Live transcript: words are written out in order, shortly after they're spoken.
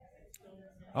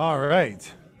All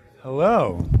right.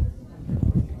 Hello.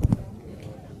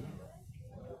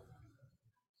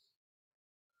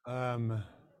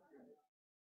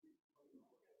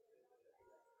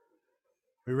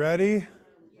 We ready?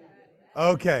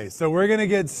 Okay, so we're gonna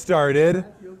get started.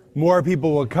 More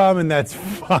people will come, and that's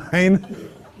fine.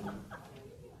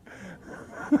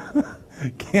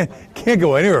 Can't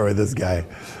go anywhere with this guy.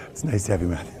 It's nice to have you,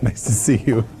 man. Nice to see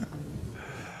you.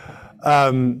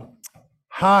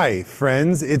 Hi,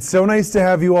 friends. It's so nice to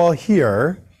have you all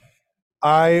here.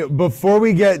 Before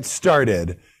we get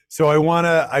started, so I want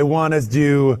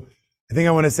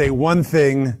to say one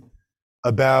thing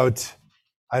about,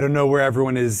 I don't know where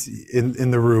everyone is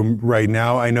in the room right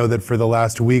now. I know that for the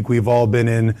last week, we've all been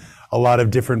in a lot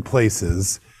of different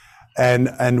places.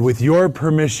 And with your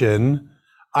permission,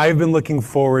 I've been looking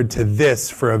forward to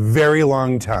this for a very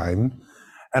long time.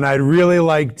 And I'd really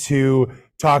like to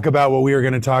talk about what we are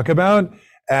going to talk about.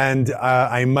 And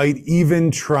I might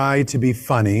even try to be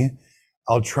funny.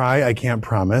 I'll try, I can't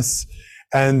promise.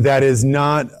 And that is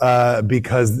not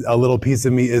because a little piece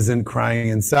of me isn't crying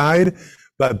inside,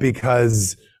 but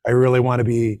because I really want to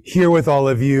be here with all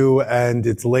of you, and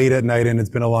it's late at night and it's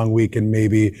been a long week, and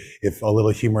maybe if a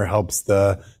little humor helps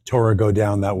the Torah go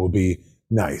down, that will be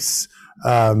nice.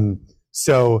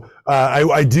 So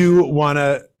I do want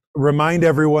to remind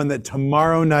everyone that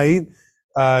tomorrow night,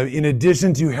 in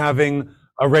addition to having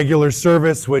a regular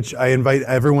service, which I invite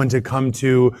everyone to come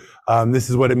to, this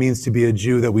is what it means to be a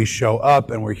Jew, that we show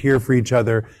up and we're here for each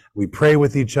other. We pray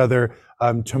with each other.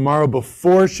 Tomorrow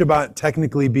before Shabbat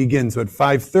technically begins, so at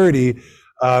 5:30,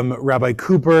 Rabbi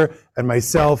Cooper and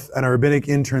myself and our rabbinic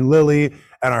intern Lily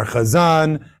and our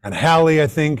Chazan and Hallie, I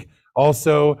think,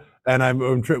 also,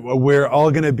 and we're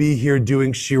all going to be here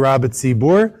doing Shira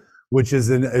B'Tzibur, which is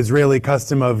an Israeli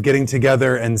custom of getting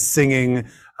together and singing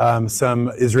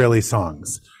some Israeli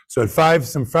songs. So at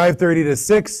 5:30 to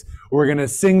 6, we're going to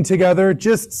sing together.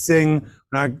 Just sing.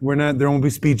 There won't be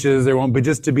speeches. There won't be,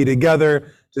 just to be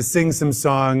together, to sing some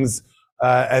songs.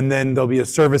 And then there'll be a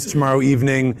service tomorrow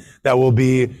evening that will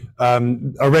be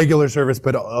a regular service,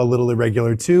 but a little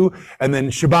irregular too. And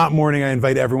then Shabbat morning, I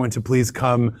invite everyone to please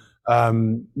come.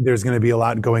 There's going to be a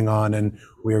lot going on, and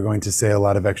we are going to say a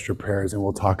lot of extra prayers, and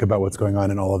we'll talk about what's going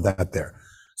on and all of that there.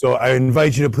 So I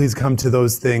invite you to please come to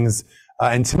those things.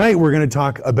 And tonight we're going to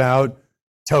talk about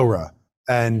Torah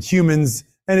and humans,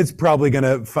 and it's probably going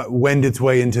to wend its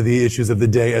way into the issues of the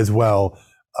day as well,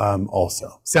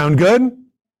 also. Sound good?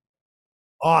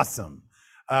 Awesome.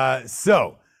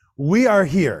 So we are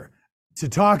here to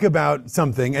talk about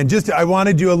something, and I want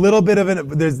to do a little bit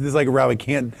of there's like a row. I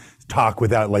can't talk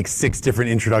without like 6 different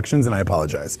introductions, and I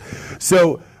apologize.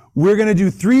 So we're going to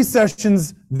do 3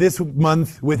 sessions this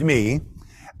month with me,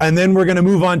 and then we're going to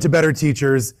move on to Better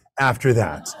Teachers after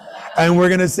that. And we're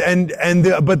going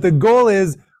to, but the goal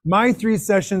is my 3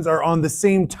 sessions are on the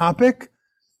same topic.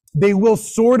 They will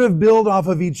sort of build off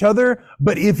of each other,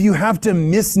 but if you have to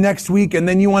miss next week and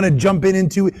then you want to jump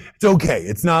into it, it's okay.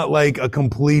 It's not like a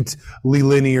completely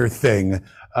linear thing.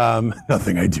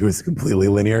 Nothing I do is completely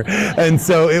linear, and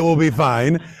so it will be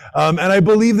fine. And I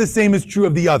believe the same is true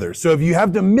of the others. So if you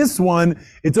have to miss one,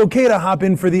 it's okay to hop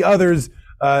in for the others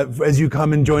as you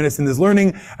come and join us in this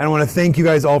learning. And I want to thank you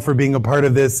guys all for being a part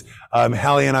of this.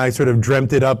 Hallie and I sort of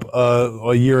dreamt it up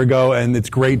a year ago, and it's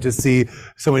great to see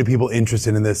so many people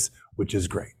interested in this, which is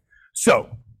great. So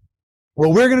what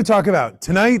we're going to talk about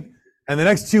tonight and the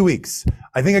next 2 weeks,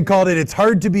 I think I called it "It's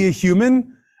Hard to Be a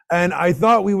Human." And I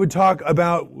thought we would talk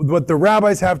about what the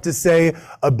rabbis have to say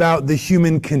about the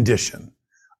human condition.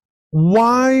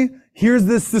 Why? Here's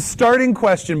the starting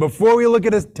question before we look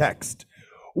at a text.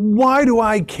 Why do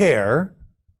I care?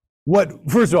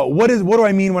 First of all, what do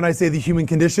I mean when I say the human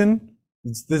condition?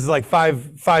 This is like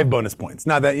five bonus points.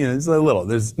 Not that, it's a little.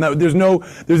 There's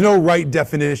no right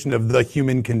definition of the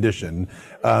human condition.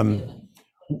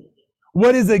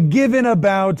 What is a given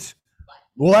about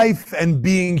life and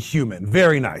being human?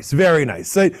 Very nice, very nice.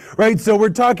 So, right? So we're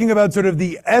talking about sort of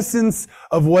the essence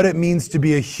of what it means to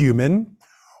be a human.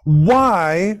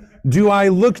 Why do I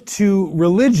look to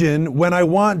religion when I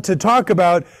want to talk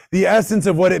about the essence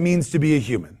of what it means to be a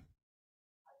human?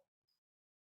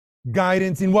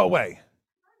 Guidance in what way?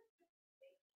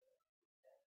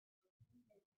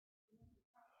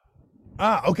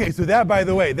 Okay, so that, by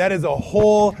the way, that is a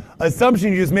whole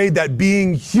assumption you just made, that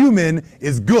being human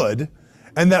is good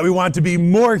and that we want to be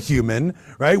more human,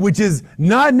 right? Which is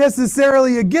not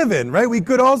necessarily a given, right? We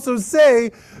could also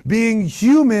say being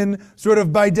human sort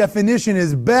of by definition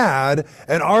is bad,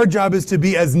 and our job is to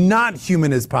be as not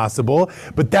human as possible,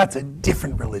 but that's a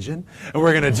different religion, and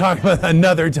we're going to talk about that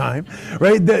another time,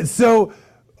 right? So,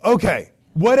 okay,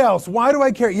 What else? Why do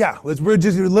I care? Yeah, we're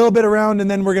just a little bit around and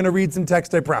then we're going to read some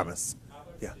text, I promise.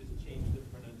 Yeah.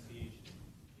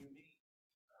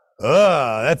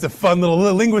 That's a fun little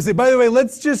linguistic. By the way,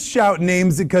 let's just shout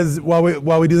names because while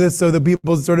we do this so the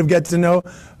people sort of get to know.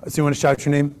 So you want to shout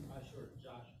your name? Sure,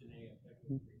 Josh,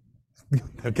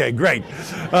 Janae. Okay, great.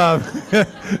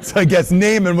 So I guess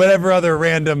name and whatever other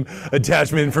random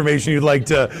attachment information you'd like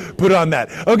to put on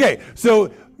that. Okay, so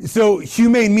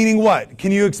humane meaning what?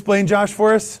 Can you explain, Josh,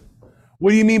 for us? What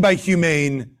do you mean by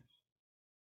humane?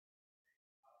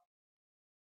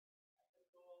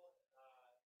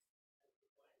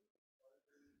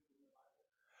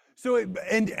 So,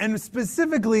 and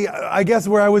specifically, I guess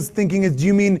where I was thinking is, do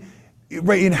you mean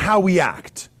right in how we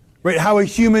act? Right, how a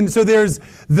human, so there's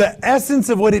the essence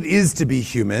of what it is to be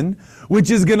human, which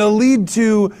is going to lead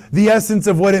to the essence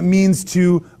of what it means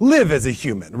to live as a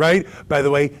human, right? By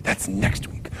the way, that's next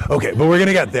week. Okay, but we're going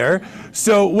to get there.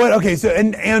 So what, okay, so,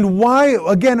 and why,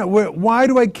 again, why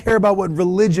do I care about what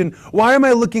religion, why am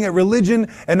I looking at religion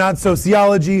and not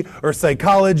sociology or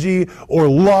psychology or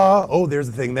law? Oh, there's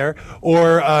a thing there.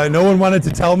 Or no one wanted to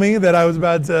tell me that I was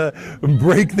about to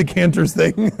break the Cantor's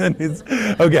thing.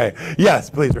 Okay,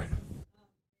 yes, please.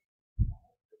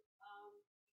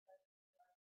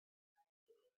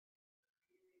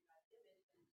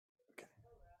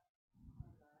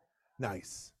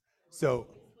 Nice. So,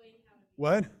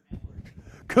 what?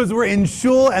 Because we're in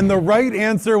shul, and the right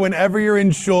answer whenever you're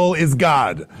in shul is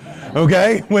God.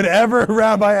 Okay? Whenever a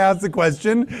rabbi asks a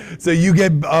question, so you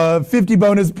get 50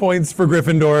 bonus points for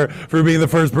Gryffindor for being the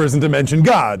first person to mention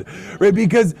God. Right?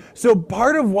 Because, so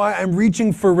part of why I'm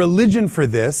reaching for religion for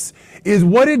this is,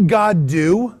 what did God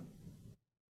do?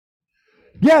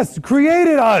 Yes,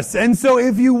 created us. And so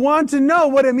if you want to know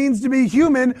what it means to be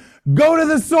human, go to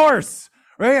the source.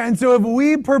 Right? And so if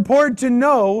we purport to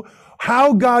know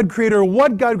how God created, or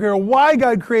what God created, or why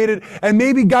God created, and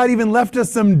maybe God even left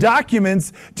us some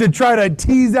documents to try to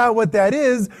tease out what that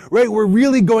is, right? We're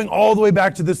really going all the way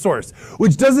back to the source,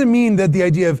 which doesn't mean that the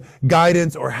idea of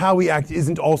guidance or how we act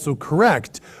isn't also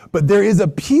correct, but there is a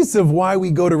piece of why we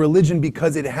go to religion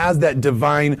because it has that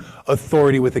divine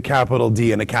authority with a capital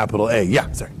D and a capital A.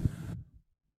 Yeah, sorry.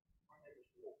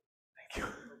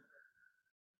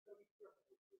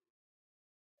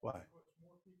 Why?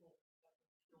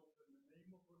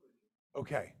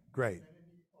 Okay, great.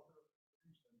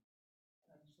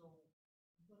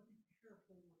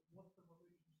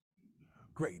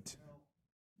 Great.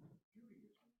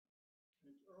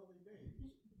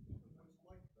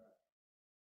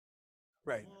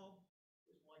 Right.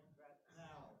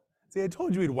 See, I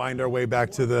told you we'd wind our way back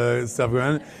to the stuff going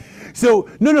on. So,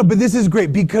 no, but this is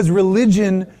great because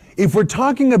religion, if we're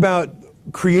talking about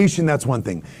creation, that's one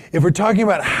thing. If we're talking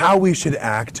about how we should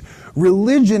act,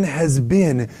 religion has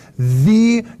been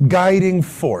the guiding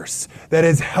force that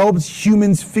has helped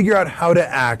humans figure out how to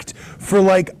act for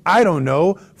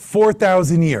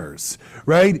 4,000 years,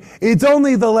 right? It's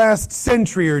only the last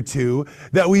century or two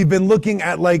that we've been looking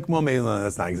at maybe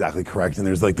that's not exactly correct, and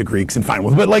there's the Greeks and fine,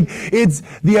 but it's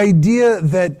the idea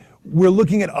that we're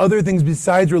looking at other things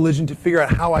besides religion to figure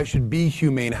out how I should be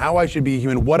humane, how I should be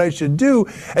human, what I should do.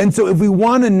 And so if we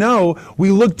want to know,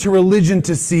 we look to religion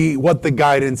to see what the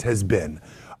guidance has been.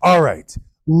 All right,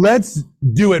 let's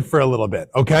do it for a little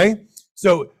bit, okay?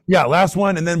 So yeah, last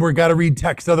one, and then we're got to read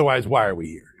text. Otherwise, why are we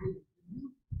here?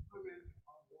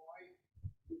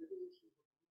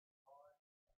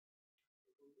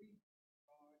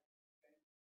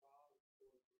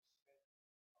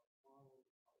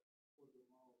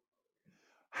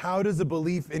 How does a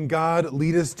belief in God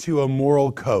lead us to a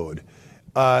moral code?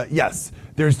 Yes,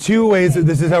 there's two ways.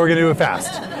 This is how we're going to do it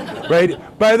fast,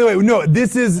 right? By the way, no,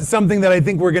 this is something that I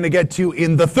think we're going to get to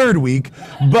in the third week,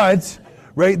 but,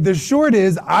 right, the short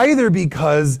is either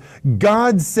because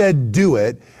God said do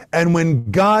it, and when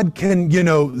God can,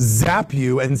 zap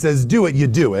you and says do it, you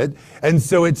do it. And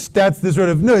so that's the sort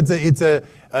of, it's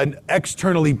an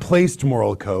externally placed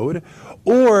moral code.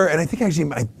 Or, and I think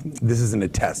actually, this isn't a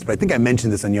test, but I think I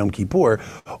mentioned this on Yom Kippur,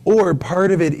 or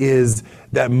part of it is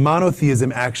that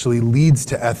monotheism actually leads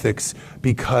to ethics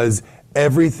because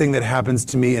everything that happens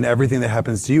to me and everything that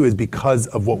happens to you is because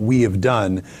of what we have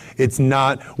done.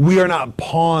 We are not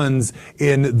pawns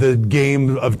in the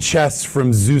game of chess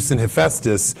from Zeus and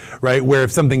Hephaestus, right? Where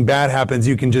if something bad happens,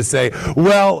 you can just say,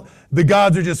 well, the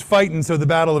gods are just fighting, so the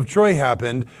Battle of Troy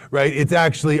happened, right? It's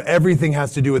actually, everything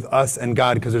has to do with us and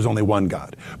God because there's only one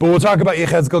God. But we'll talk about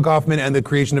Yechezkel Kaufman and the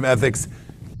creation of ethics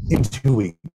in 2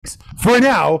 weeks. For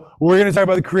now, we're going to talk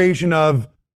about the creation of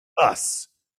us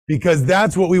because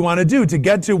that's what we want to do. To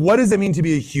get to what does it mean to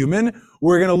be a human,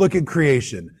 we're going to look at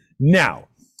creation. Now,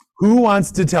 who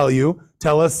wants to tell you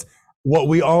tell us what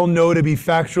we all know to be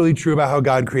factually true about how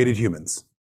God created humans.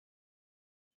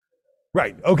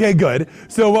 Right, okay, good.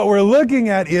 So what we're looking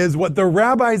at is what the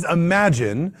rabbis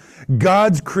imagine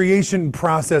God's creation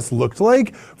process looked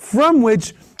like, from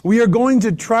which we are going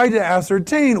to try to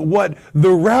ascertain what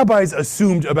the rabbis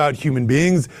assumed about human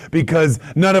beings, because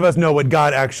none of us know what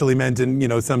God actually meant,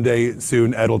 and someday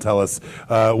soon Ed will tell us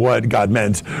what God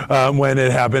meant when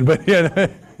it happened. But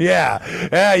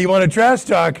yeah, you want to trash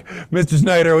talk, Mr.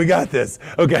 Snyder? We got this.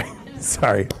 Okay,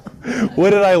 sorry. What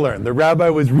did I learn? The rabbi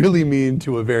was really mean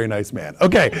to a very nice man.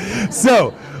 Okay,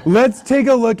 so let's take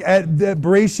a look at the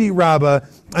Bereshit Rabbah,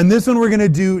 and this one we're going to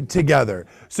do together.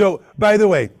 So, by the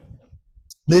way,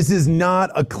 this is not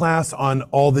a class on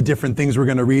all the different things we're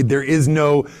going to read. There is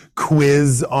no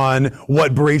quiz on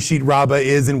what Bereshit Rabbah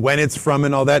is and when it's from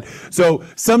and all that. So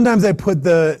sometimes I put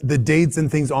the dates and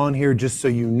things on here just so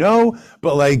you know,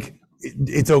 but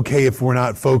it's okay if we're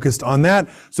not focused on that.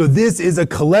 So this is a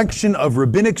collection of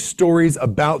rabbinic stories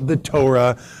about the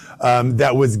Torah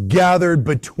that was gathered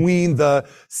between the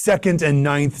 2nd and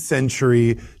 9th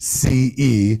century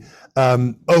CE.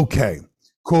 Okay,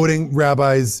 quoting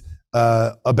rabbis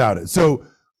about it. So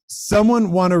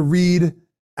someone want to read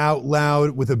out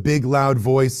loud with a big loud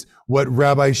voice what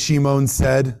Rabbi Shimon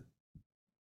said?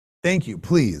 Thank you,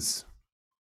 please.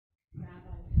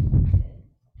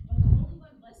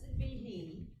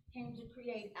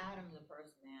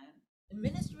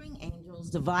 Ministering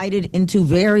angels divided into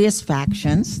various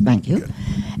factions, thank you,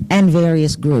 and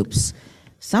various groups.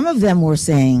 Some of them were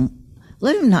saying,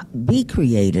 let him not be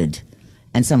created.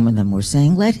 And some of them were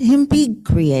saying, let him be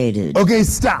created. Okay,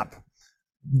 stop.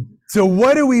 So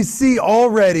what do we see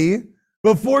already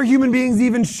before human beings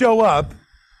even show up?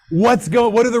 What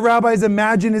do the rabbis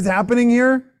imagine is happening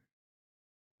here?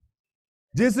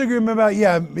 Disagreement about,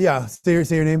 yeah, say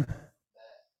your name.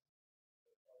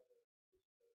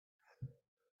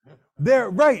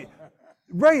 There, right.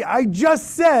 I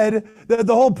just said that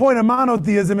the whole point of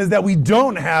monotheism is that we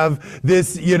don't have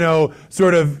this,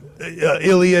 sort of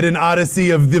Iliad and Odyssey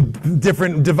of the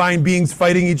different divine beings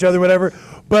fighting each other, whatever.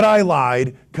 But I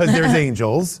lied, because there's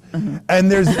angels,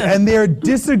 and they're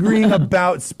disagreeing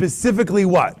about specifically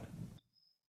what?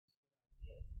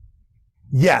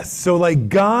 Yes. So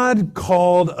God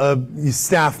called a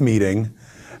staff meeting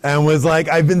and was like,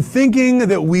 I've been thinking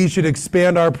that we should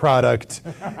expand our product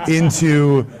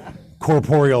into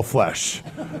corporeal flesh.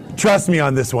 Trust me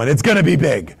on this one, it's going to be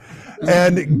big.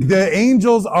 And the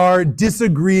angels are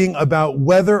disagreeing about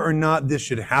whether or not this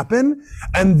should happen,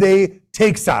 and they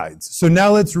take sides. So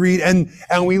now let's read, and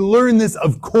we learn this,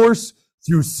 of course,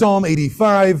 through Psalm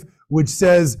 85, which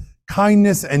says,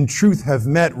 kindness and truth have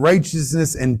met,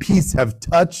 righteousness and peace have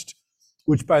touched.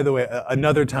 Which, by the way,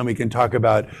 another time we can talk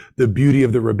about the beauty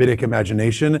of the rabbinic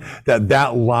imagination,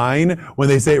 that line, when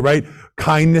they say, right,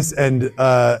 kindness and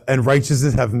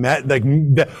righteousness have met,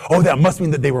 that must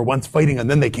mean that they were once fighting and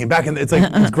then they came back, and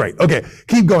it's great. Okay,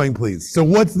 keep going, please. So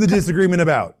what's the disagreement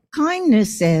about?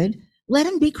 Kindness said, let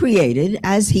him be created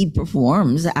as he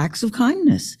performs acts of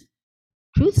kindness.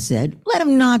 Truth said, let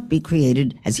him not be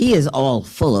created as he is all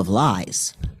full of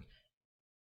lies.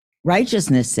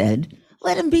 Righteousness said,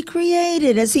 let him be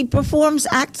created as he performs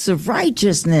acts of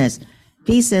righteousness.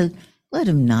 Peace said, let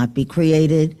him not be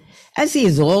created as he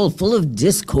is all full of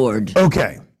discord.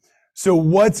 Okay, so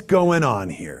what's going on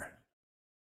here?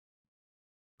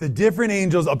 The different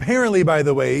angels, apparently, by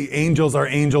the way, angels are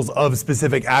angels of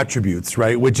specific attributes,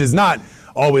 right? Which is not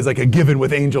always a given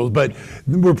with angels, but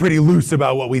we're pretty loose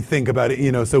about what we think about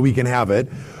it, so we can have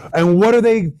it. And what are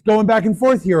they going back and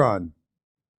forth here on?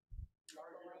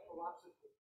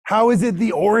 How is it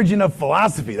the origin of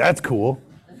philosophy? That's cool.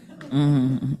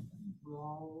 Mm-hmm.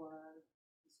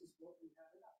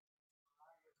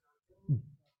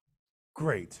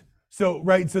 Great. So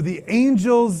the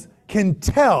angels can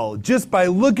tell just by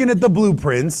looking at the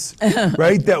blueprints,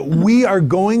 right, that we are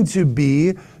going to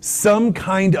be some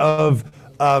kind of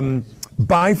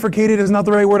bifurcated is not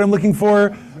the right word I'm looking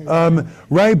for,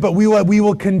 right? But we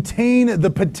will contain the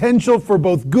potential for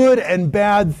both good and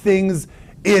bad things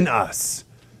in us.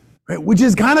 Right, which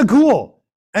is kind of cool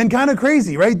and kind of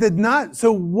crazy, right?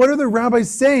 So what are the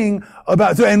rabbis saying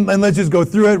about, and let's just go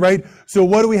through it, right? So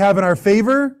what do we have in our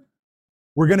favor?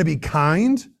 We're going to be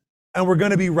kind and we're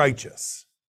going to be righteous.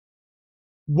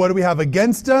 What do we have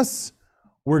against us?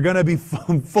 We're going to be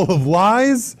full of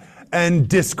lies and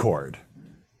discord.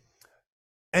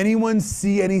 Anyone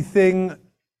see anything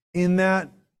in that?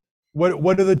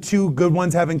 What do the two good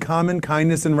ones have in common?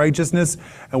 Kindness and righteousness.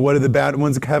 And what do the bad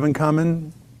ones have in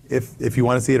common? If you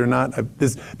want to see it or not.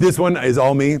 This one is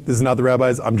all me. This is not the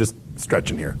rabbis. I'm just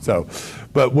stretching here. So,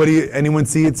 but what do you, anyone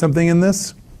see something in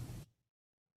this?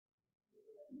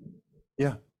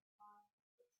 Yeah.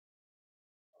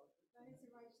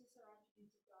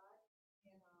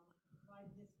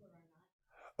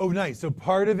 Oh, nice. So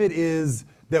part of it is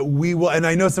that we will, and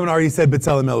I know someone already said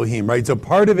B'Tselem Elohim, right? So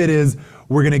part of it is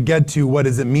we're going to get to what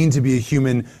does it mean to be a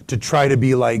human, to try to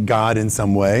be like God in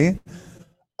some way.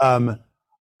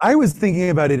 I was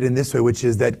thinking about it in this way, which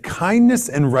is that kindness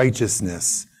and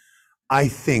righteousness, I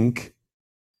think,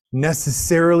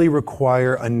 necessarily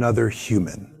require another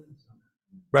human,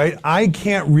 right? I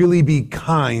can't really be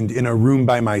kind in a room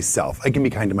by myself. I can be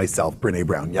kind to myself, Brene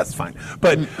Brown, yes, fine.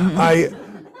 But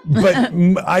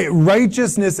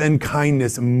righteousness and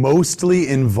kindness mostly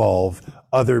involve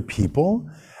other people.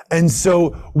 And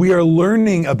so we are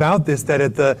learning about this, that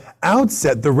at the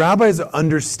outset, the rabbis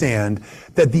understand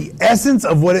that the essence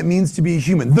of what it means to be a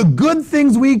human, the good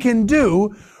things we can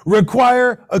do,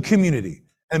 require a community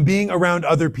and being around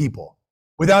other people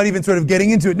without even sort of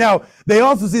getting into it. Now, they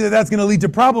also see that that's going to lead to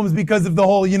problems because of the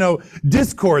whole,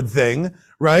 discord thing,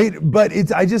 right? But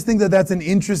I just think that that's an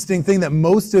interesting thing, that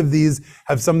most of these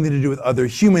have something to do with other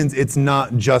humans. It's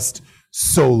not just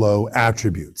solo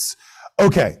attributes.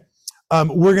 Okay.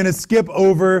 We're going to skip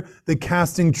over the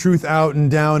casting truth out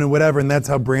and down and whatever, and that's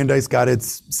how Brandeis got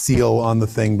its seal on the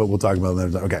thing, but we'll talk about that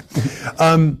later. Okay.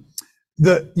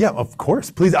 Yeah, of course.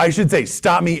 Please, I should say,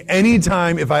 stop me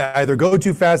anytime if I either go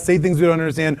too fast, say things we don't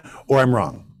understand, or I'm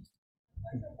wrong.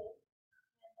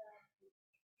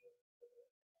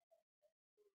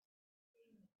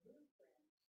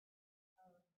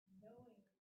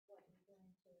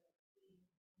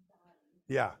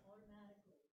 Yeah.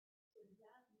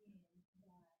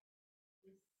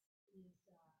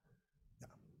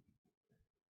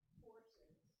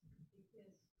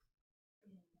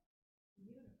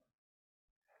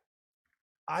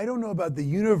 I don't know about the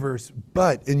universe,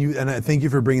 but, and I thank you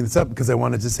for bringing this up because I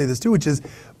wanted to say this too, which is,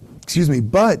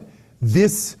 but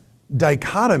this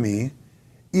dichotomy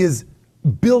is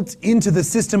built into the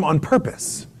system on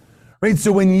purpose, right?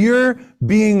 So when you're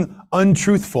being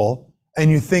untruthful and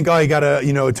you think, oh, you gotta,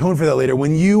 atone for that later,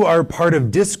 when you are part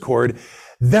of discord,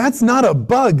 that's not a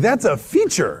bug, that's a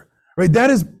feature, right? That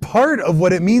is part of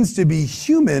what it means to be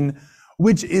human,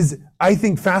 which is, I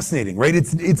think, fascinating, right?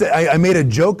 I made a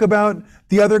joke about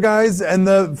the other guys and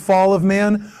the fall of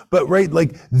man, but right,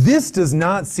 like this does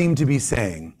not seem to be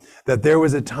saying that there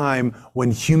was a time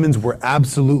when humans were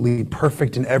absolutely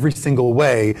perfect in every single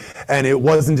way, and it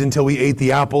wasn't until we ate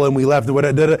the apple and we left.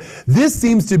 This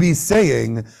seems to be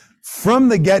saying from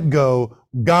the get-go,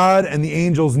 God and the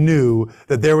angels knew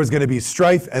that there was going to be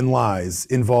strife and lies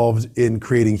involved in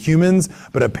creating humans,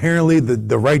 but apparently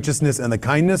the righteousness and the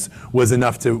kindness was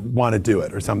enough to want to do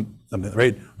it, or something,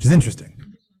 right? Which is interesting.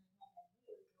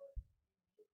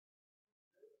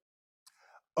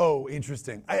 Oh,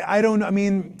 interesting. I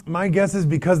don't, my guess is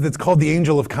because it's called the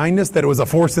angel of kindness, that it was a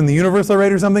force in the universe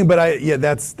already or something, but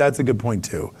that's a good point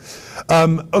too.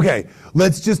 Okay,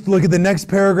 let's just look at the next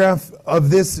paragraph of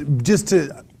this, just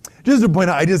to point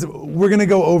out, we're going to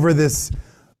go over this,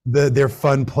 their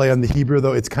fun play on the Hebrew,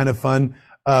 though it's kind of fun,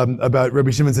 about Rabbi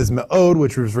Shimon says me'od,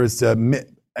 which refers to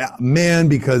man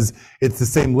because it's the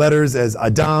same letters as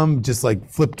Adam, just like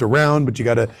flipped around, but you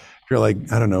got to, if you're like,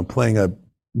 I don't know, playing a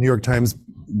New York Times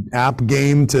app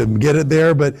game to get it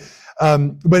there. But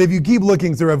if you keep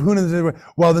looking, so Rav Huna,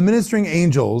 while the ministering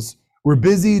angels were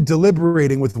busy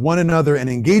deliberating with one another and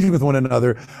engaging with one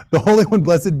another, the Holy One,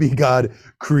 blessed be God,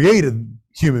 created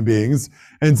human beings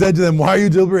and said to them, why are you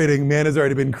deliberating? Man has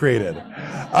already been created.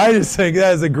 I just think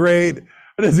that is a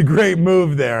great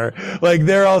move there. Like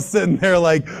they're all sitting there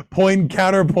like point,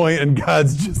 counterpoint, and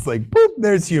God's just like, boop,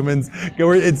 there's humans.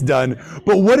 It's done.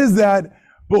 But what is that?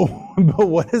 But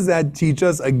what does that teach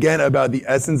us again about the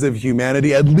essence of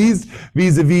humanity, at least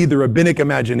vis-a-vis the rabbinic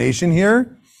imagination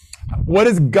here? What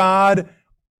is God,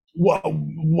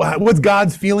 what's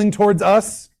God's feeling towards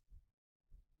us?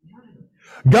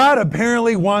 God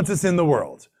apparently wants us in the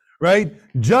world, right?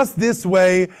 Just this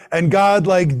way, and God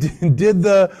did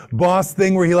the boss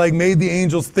thing where he made the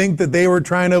angels think that they were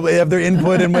trying to have their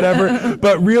input and whatever,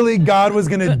 but really God was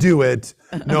going to do it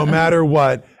no matter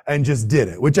what, and just did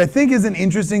it, which I think is an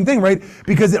interesting thing, right?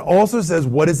 Because it also says,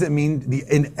 what does it mean,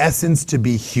 in essence, to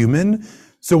be human?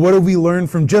 So what have we learned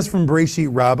from Bereshit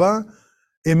Rabbah?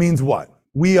 It means what?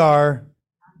 We're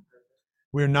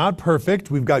not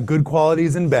perfect. We've got good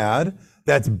qualities and bad.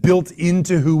 That's built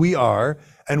into who we are.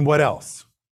 And what else?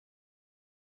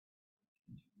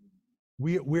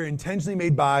 We're intentionally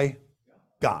made by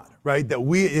God, right?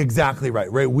 Exactly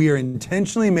right? We are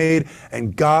intentionally made,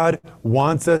 and God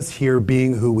wants us here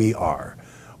being who we are.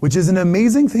 which is an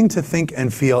amazing thing to think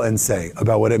and feel and say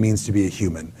about what it means to be a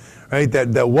human, right?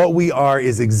 That what we are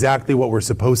is exactly what we're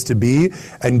supposed to be,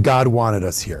 and God wanted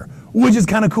us here, which is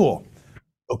kind of cool.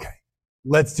 Okay,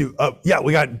 let's do,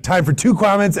 we got time for 2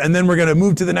 comments, and then we're going to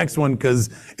move to the next one because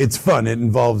it's fun. It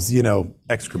involves,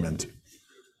 excrement.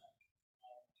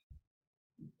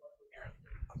 Here,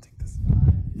 I'll take this.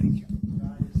 Thank you.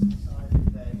 God has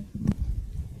decided that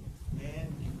man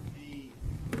can be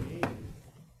created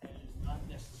and is not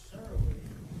necessarily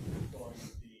going to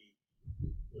be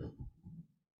good.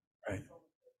 Right.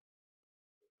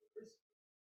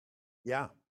 Yeah.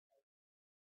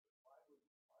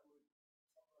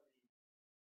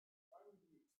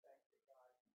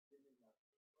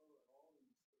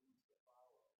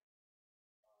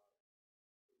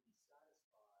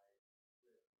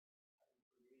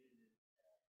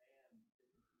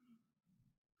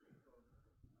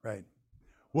 Right.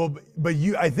 Well, but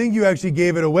I think you actually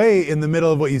gave it away in the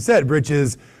middle of what you said, which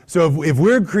is, so if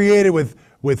we're created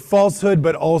with falsehood,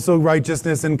 but also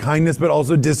righteousness and kindness, but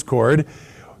also discord,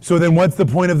 so then what's the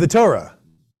point of the Torah?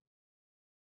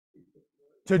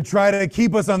 To try to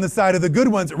keep us on the side of the good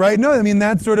ones, right? No, I mean,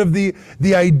 that's sort of the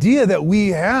idea that we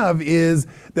have, is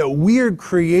that we're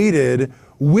created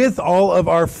with all of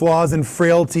our flaws and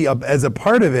frailty as a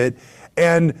part of it,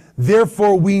 and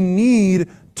therefore we need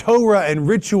Torah and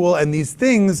ritual and these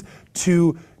things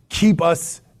to keep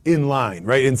us in line,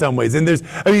 right? In some ways. And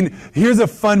here's a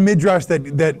fun midrash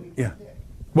that yeah.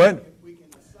 What?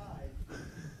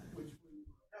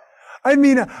 I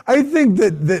mean, I think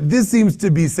that this seems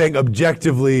to be saying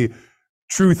objectively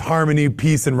truth, harmony,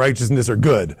 peace, and righteousness are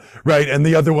good, right? And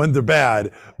the other ones are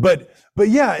bad. But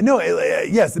yeah, no,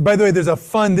 yes. By the way, there's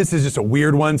this is just a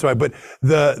weird one. But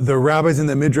the rabbis in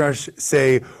the midrash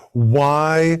say,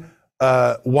 why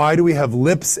do we have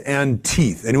lips and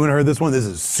teeth? Anyone heard this one? This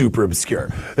is super obscure.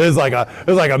 There's like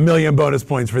a million bonus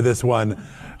points for this one.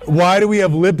 Why do we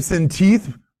have lips and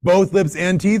teeth? Both lips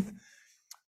and teeth?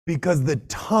 Because the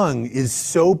tongue is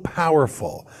so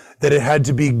powerful that it had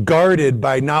to be guarded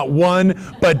by not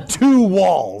 1, but 2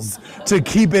 walls to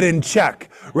keep it in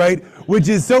check, right? Which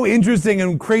is so interesting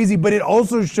and crazy, but it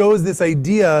also shows this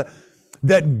idea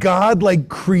that God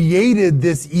created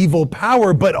this evil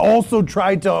power, but also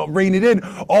tried to rein it in,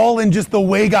 all in just the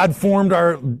way God formed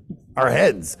our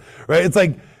heads, right? It's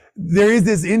like, there is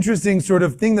this interesting sort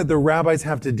of thing that the rabbis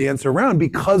have to dance around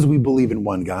because we believe in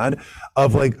one God,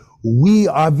 of we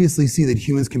obviously see that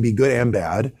humans can be good and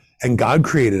bad, and God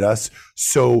created us,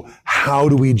 so how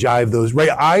do we jive those, right?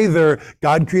 Either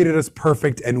God created us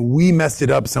perfect and we messed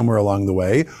it up somewhere along the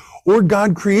way, or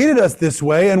God created us this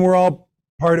way and we're all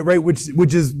part of it, right?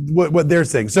 Which is what they're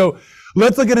saying. So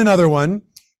let's look at another one.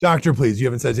 Doctor, please, you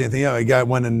haven't said anything yet. I got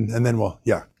one and then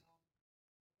yeah.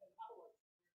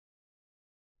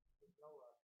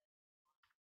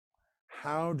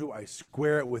 How do I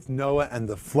square it with Noah and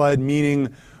the flood?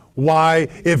 Meaning, why,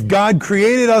 if God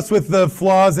created us with the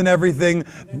flaws and everything,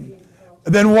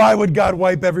 then why would God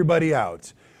wipe everybody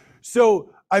out?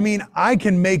 So, I mean, I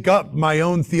can make up my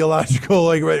own theological,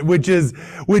 which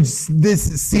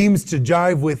this seems to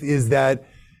jive with, is that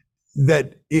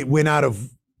it went out of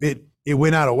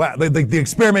whack. The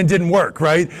experiment didn't work,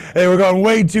 right? They were going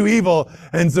way too evil,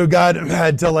 and so God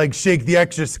had to shake the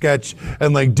Etch-a-Sketch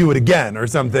and do it again or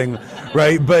something,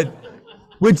 right? But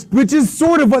which is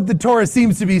sort of what the Torah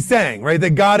seems to be saying, right?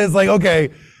 That God is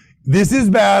okay, this is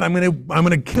bad. I'm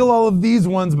gonna kill all of these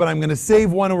ones, but I'm gonna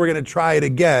save one, and we're gonna try it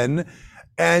again.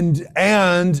 And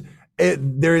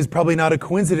there is probably not a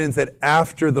coincidence that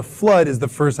after the flood is the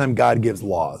first time God gives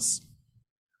laws.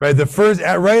 Right,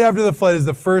 right after the flood is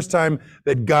the first time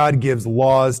that God gives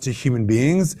laws to human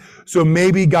beings. So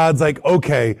maybe God's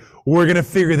okay, we're going to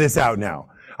figure this out now.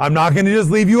 I'm not going to just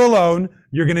leave you alone.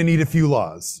 You're going to need a few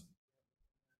laws.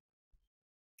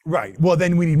 Right. Well,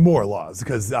 then we need more laws,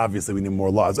 because obviously we need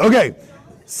more laws. Okay.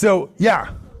 So,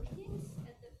 yeah.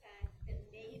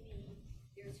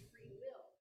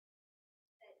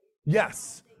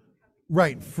 Yes.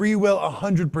 Right. Free will,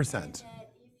 100%.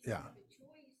 Yeah.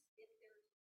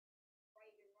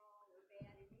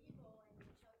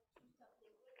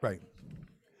 Right.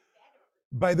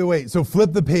 By the way, so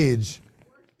flip the page.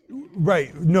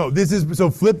 Right. No, so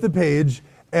flip the page,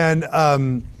 and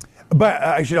but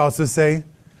I should also say,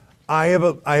 I have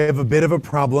a bit of a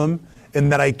problem in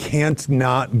that I can't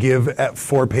not give at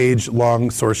 4-page long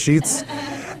source sheets.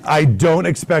 I don't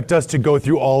expect us to go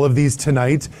through all of these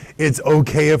tonight. It's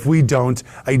okay if we don't.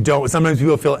 Sometimes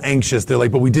people feel anxious. They're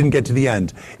like, but we didn't get to the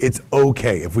end. It's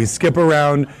okay. If we skip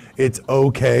around, it's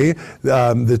okay.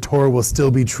 The Torah will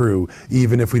still be true,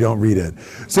 even if we don't read it.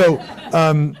 So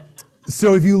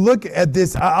So if you look at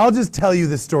this, I'll just tell you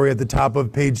the story at the top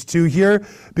of page 2 here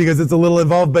because it's a little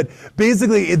involved, but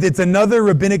basically it's another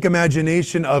rabbinic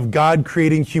imagination of God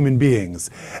creating human beings.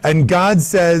 And God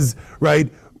says,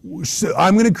 right,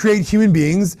 I'm going to create human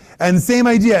beings, and same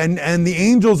idea, and the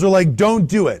angels are like, don't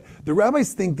do it. The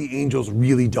rabbis think the angels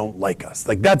really don't like us.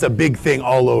 Like, that's a big thing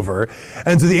all over.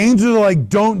 And so the angels are like,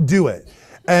 don't do it.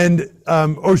 And,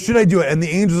 or should I do it? And the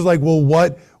angels are like, well,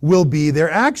 what will be their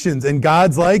actions? And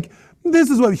God's like, this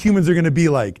is what humans are going to be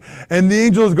like. And the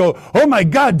angels go, oh my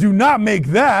God, do not make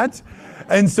that.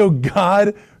 And so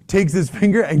God takes his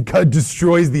finger and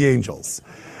destroys the angels.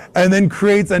 And then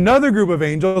creates another group of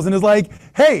angels and is like,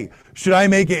 hey, should I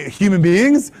make it human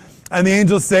beings? And the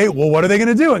angels say, well, what are they going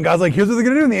to do? And God's like, here's what they're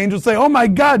going to do. And the angels say, oh my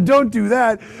God, don't do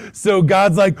that. So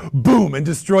God's like, boom, and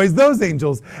destroys those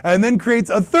angels. And then creates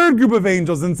a third group of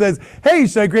angels and says, hey,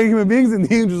 should I create human beings? And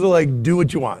the angels are like, do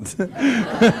what you want. But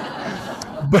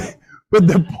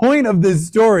the point of this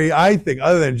story, I think,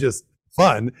 other than just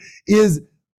fun, is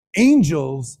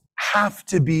angels have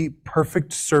to be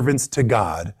perfect servants to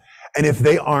God. And if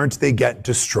they aren't, they get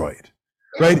destroyed,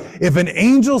 right? If an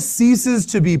angel ceases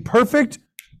to be perfect,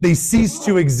 they cease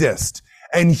to exist.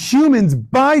 And humans,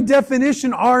 by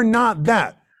definition, are not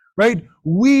that, right?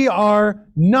 We are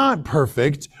not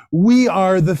perfect. We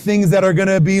are the things that are going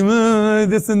to be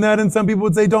this and that. And some people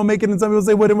would say, don't make it. And some people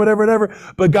say, whatever.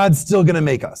 But God's still going to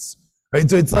make us, right?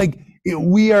 So it's like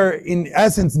we are, in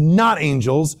essence, not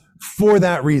angels for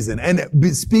that reason. And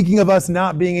speaking of us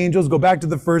not being angels, go back to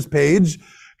the first page.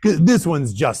 This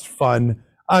one's just fun.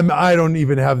 I don't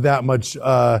even have that much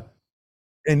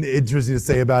interesting to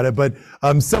say about it, but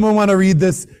someone want to read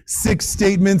this 6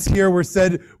 statements here were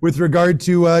said with regard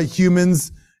to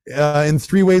humans in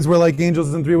 3 ways we're like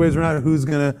angels, in 3 ways we're not. Who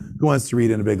wants to read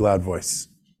in a big loud voice?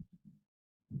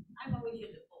 I'm always here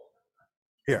to pull.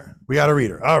 Here, we got a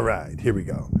reader. All right, here we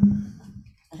go.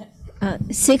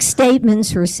 6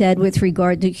 statements were said with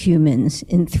regard to humans.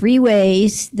 In 3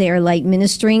 ways, they are like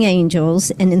ministering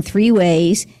angels, and in 3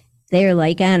 ways, they are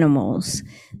like animals.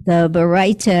 The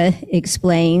Baraita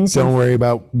explains. Don't worry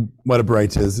about what a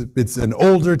Baraita is. It's an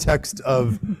older text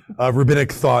of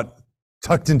rabbinic thought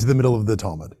tucked into the middle of the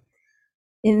Talmud.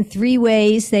 In 3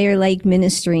 ways, they are like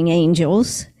ministering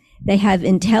angels. They have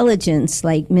intelligence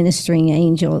like ministering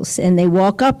angels, and they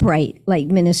walk upright like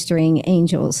ministering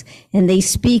angels, and they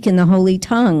speak in the holy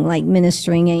tongue like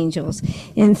ministering angels.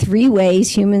 In 3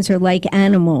 ways, humans are like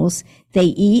animals. They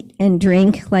eat and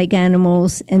drink like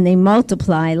animals, and they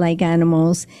multiply like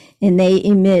animals, and they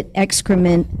emit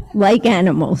excrement like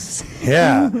animals.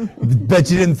 Yeah,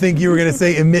 bet you didn't think you were going to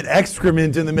say emit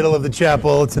excrement in the middle of the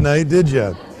chapel tonight, did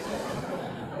you?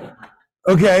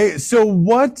 Okay, so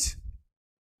what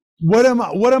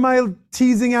am I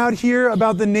teasing out here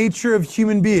about the nature of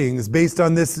human beings based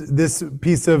on this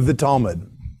piece of the Talmud?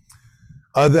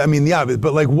 I mean, yeah,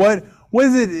 but like what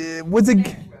is it? What's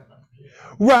it?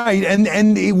 Right,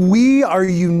 and we are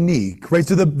unique, right?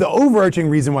 So the overarching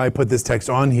reason why I put this text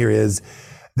on here is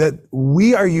that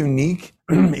we are unique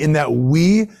in that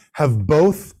we have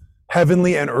both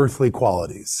heavenly and earthly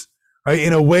qualities, right?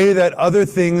 In a way that other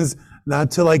things, not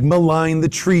to like malign the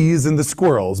trees and the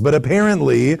squirrels, but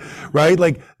apparently, right,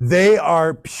 like they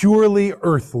are purely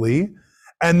earthly.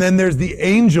 And then there's the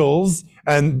angels,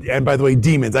 and by the way,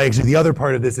 demons. The other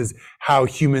part of this is how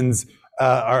humans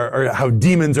or how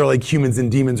demons are like humans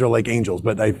and demons are like angels,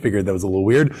 but I figured that was a little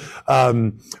weird.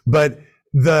 But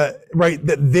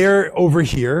that they're over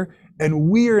here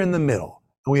and we are in the middle.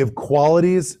 And we have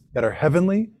qualities that are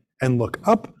heavenly and look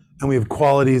up, and we have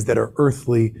qualities that are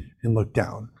earthly and look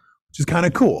down, which is kind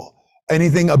of cool.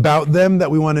 Anything about them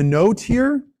that we want to note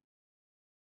here?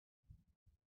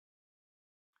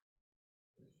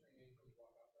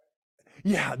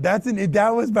 Yeah, that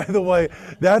was, by the way,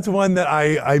 that's one that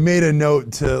I made a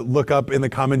note to look up in the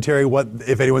commentary, what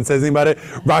if anyone says anything about it.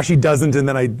 Rashi doesn't, and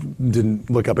then I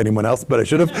didn't look up anyone else, but I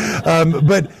should have.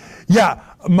 But yeah,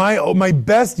 my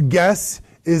best guess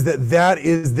is that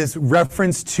is this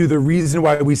reference to the reason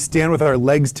why we stand with our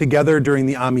legs together during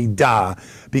the Amidah,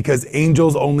 because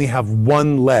angels only have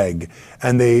 1 leg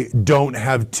and they don't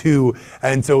have 2.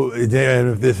 And so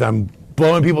I'm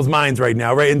blowing people's minds right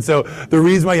now, right? And so the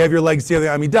reason why you have your legs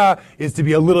together in Amidah is to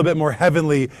be a little bit more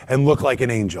heavenly and look like an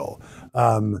angel.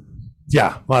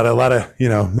 Yeah, a lot of,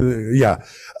 yeah.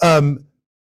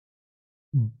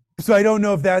 So I don't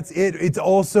know if that's it. It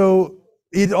also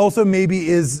maybe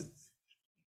is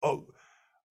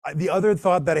the other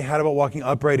thought that I had about walking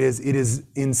upright is it is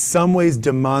in some ways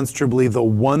demonstrably the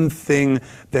one thing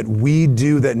that we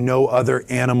do that no other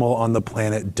animal on the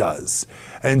planet does.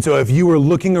 And so if you were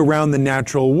looking around the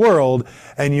natural world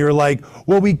and you're like,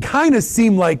 well, we kind of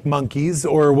seem like monkeys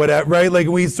or whatever, right? Like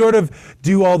we sort of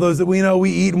do all those that we know,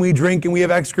 we eat and we drink and we have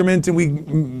excrement and we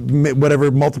whatever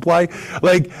multiply,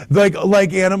 like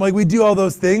animal, like we do all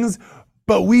those things.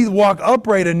 But we walk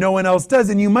upright and no one else does.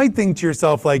 And you might think to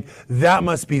yourself, like, that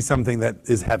must be something that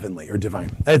is heavenly or divine.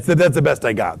 That's the best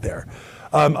I got there.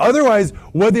 Otherwise,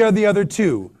 what are the other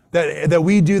two that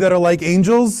we do that are like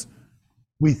angels?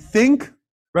 We think,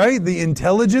 right? The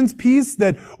intelligence piece,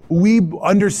 that we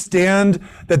understand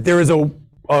that there is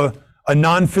a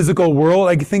non-physical world.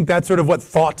 I think that's sort of what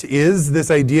thought is,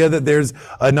 this idea that there's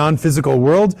a non-physical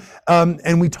world.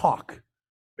 And we talk.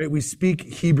 We speak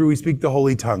Hebrew, we speak the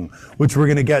Holy Tongue, which we're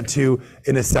going to get to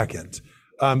in a second.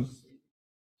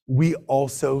 We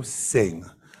also sing.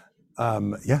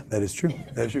 Yeah, that is true.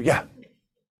 That is true. Yeah.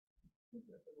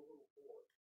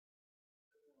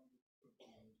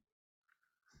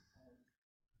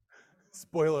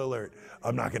 Spoiler alert,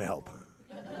 I'm not going to help.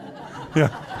 Yeah.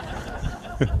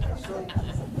 So,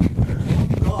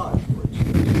 God, for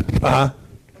example, Uh-huh. I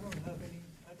don't have any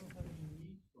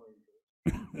need for you.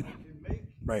 You can make,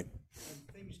 Right. and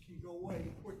things can go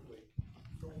away quickly.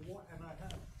 So what, and I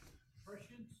have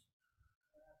prescience.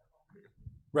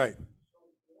 Right.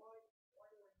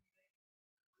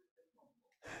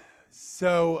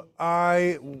 So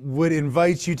I would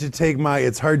invite you to take my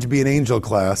It's Hard to Be an Angel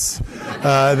class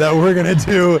that we're going to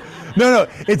do. No,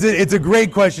 it's a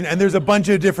great question. And there's a bunch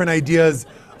of different ideas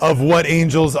of what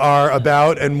angels are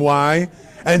about and why.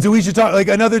 And so we should talk, like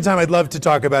another time I'd love to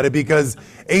talk about it, because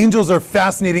angels are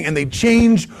fascinating and they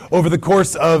change over the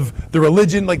course of the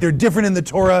religion. Like they're different in the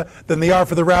Torah than they are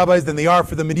for the rabbis, than they are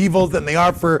for the medievals, than they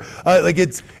are for, like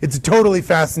it's a totally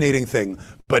fascinating thing,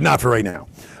 but not for right now.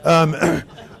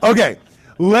 Okay,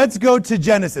 let's go to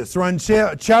Genesis. We're on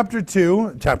chapter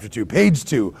 2, page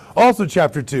 2, also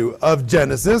chapter 2 of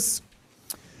Genesis.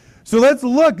 So let's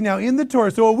look now in the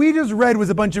Torah. So what we just read was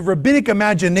a bunch of rabbinic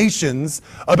imaginations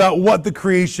about what the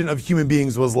creation of human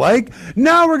beings was like.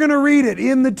 Now we're going to read it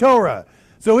in the Torah.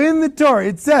 So in the Torah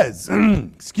it says,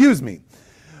 excuse me,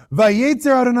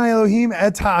 Vayetzer Adonai Elohim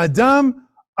et ha'adam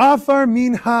afar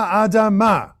min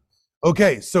ha'adama.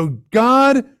 Okay, so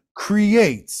God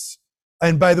creates.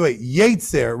 And by the way,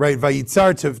 Yetzer, right,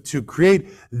 Vayitzar, to create,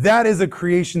 that is a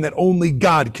creation that only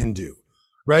God can do.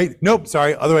 Right? Nope,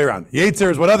 sorry, other way around.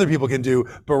 Yetzer is what other people can do.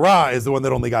 Bara is the one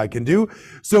that only God can do.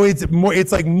 So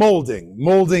it's like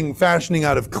molding, fashioning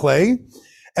out of clay.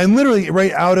 And literally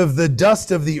right out of the dust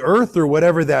of the earth, or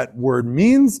whatever that word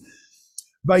means.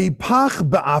 Vayipach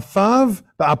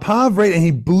ba'apav, right? And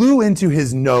he blew into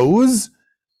his nose.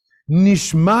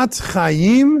 Nishmat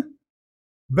chayim.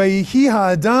 Vayihi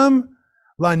ha'adam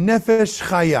la nefesh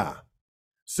chaya.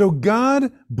 So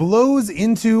God blows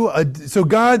into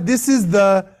this is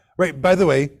the, right, by the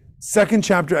way, second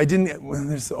chapter,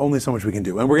 there's only so much we can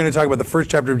do. And we're going to talk about the first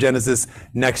chapter of Genesis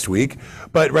next week.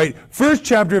 But, right, first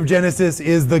chapter of Genesis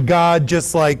is the God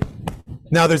just like,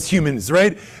 now there's humans,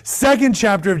 right? Second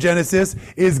chapter of Genesis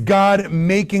is God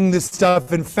making this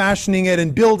stuff and fashioning it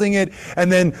and building it and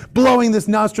then blowing this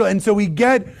nostril. And so we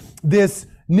get this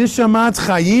nishamat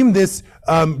chayim, this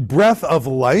breath of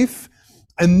life.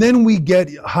 And then we get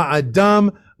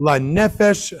ha'adam la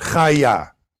nefesh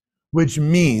chaya, which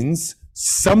means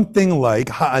something like,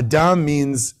 ha'adam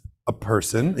means a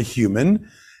person, a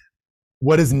human.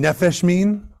 What does nefesh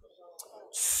mean?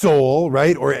 Soul,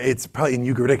 right? Or it's probably in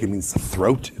Ugaritic, it means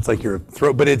throat. It's like your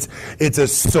throat, but it's a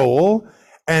soul.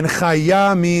 And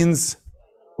chaya means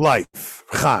life,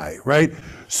 chai, right?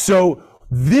 So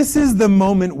this is the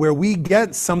moment where we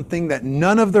get something that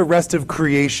none of the rest of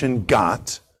creation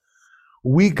got.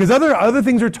 Because other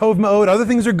things are tov ma'od, other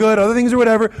things are good, other things are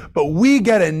whatever, but we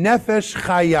get a nefesh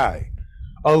chayai,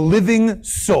 a living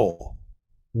soul.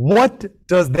 What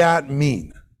does that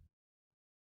mean?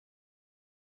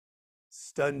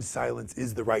 Stunned silence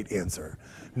is the right answer.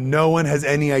 No one has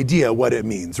any idea what it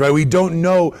means, right? We don't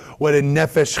know what a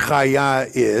nefesh chaya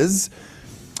is.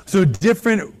 So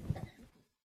different,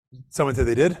 someone said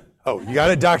they did? Oh, you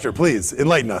got it? Doctor, please,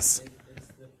 enlighten us.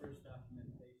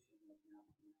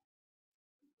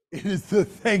 It is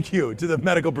thank you to the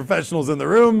medical professionals in the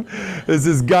room. This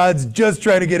is God's just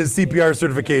trying to get his CPR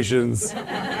certifications.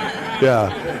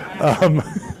 Yeah.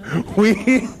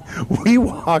 We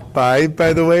walked by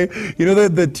the way, you know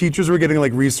that the teachers were getting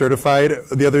like recertified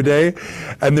the other day,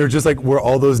 and they're just like, were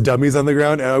all those dummies on the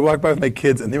ground? And I walked by with my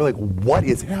kids and they were like, what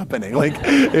is happening? Like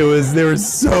they were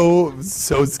so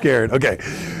scared. Okay.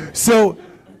 So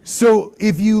So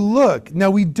if you look,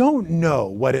 now we don't know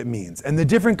what it means, and the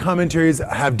different commentaries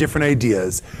have different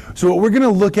ideas. So what we're going to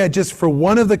look at just for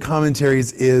one of the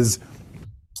commentaries is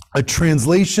a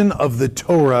translation of the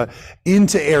Torah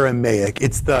into Aramaic.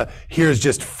 Here's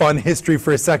just fun history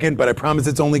for a second, but I promise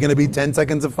it's only going to be 10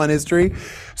 seconds of fun history.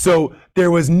 So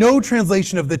there was no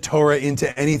translation of the Torah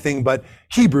into anything but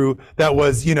Hebrew that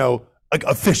was, like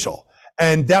official.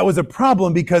 And that was a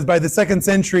problem because by the 2nd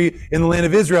century in the land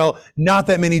of Israel, not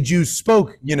that many Jews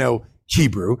spoke,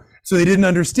 Hebrew. So they didn't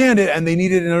understand it, and they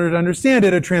needed, in order to understand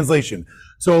it, a translation.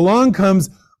 So along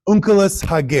comes Onkelos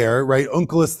Hager, right?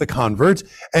 Onkelos the convert,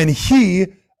 and he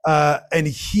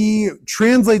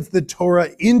translates the Torah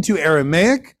into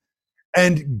Aramaic.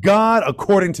 And God,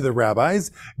 according to the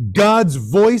rabbis, God's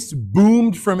voice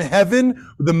boomed from heaven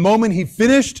the moment he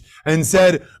finished and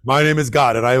said, "My name is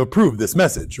God and I approve this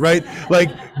message," right? Like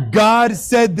God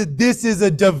said that this is a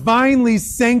divinely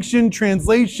sanctioned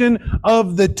translation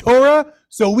of the Torah,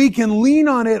 so we can lean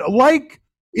on it like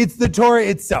it's the Torah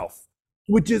itself,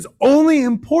 which is only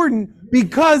important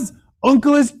because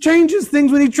Onkelos changes things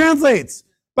when he translates.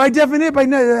 By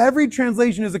definition, every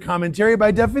translation is a commentary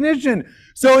by definition.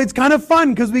 So it's kind of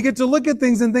fun because we get to look at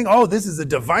things and think, oh, this is a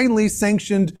divinely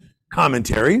sanctioned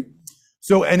commentary.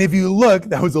 So, and if you look,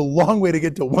 that was a long way to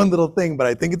get to one little thing, but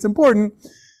I think it's important.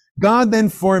 God then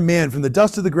formed man from the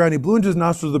dust of the ground. He blew into his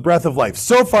nostrils the breath of life.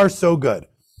 So far, so good.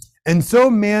 And so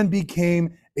man became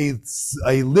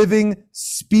a living,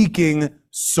 speaking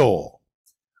soul,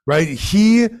 right?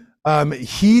 He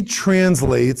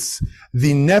translates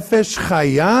the nefesh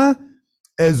chaya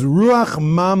as ruach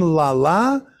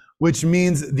mamlala, which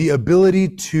means the ability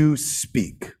to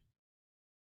speak,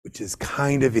 which is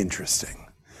kind of interesting.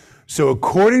 So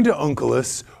according to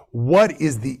Onkelos, what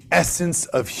is the essence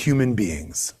of human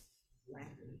beings?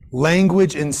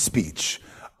 Language and speech.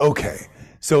 Okay,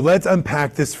 so let's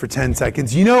unpack this for 10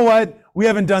 seconds. You know what? We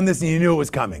haven't done this and you knew it was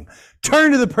coming.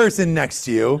 Turn to the person next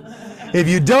to you. If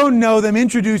you don't know them,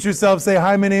 introduce yourself. Say,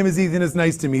 "Hi, my name is Ethan. It's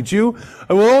nice to meet you."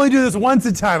 I will only do this once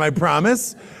a time, I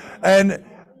promise. And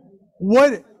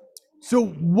what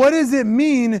does it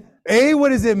mean? What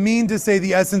does it mean to say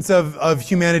the essence of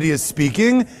humanity is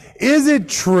speaking? Is it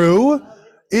true?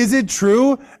 Is it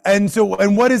true? And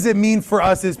what does it mean for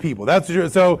us as people? That's true.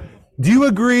 So do you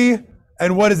agree?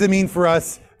 And what does it mean for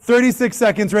us? 36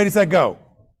 seconds, ready, set, go.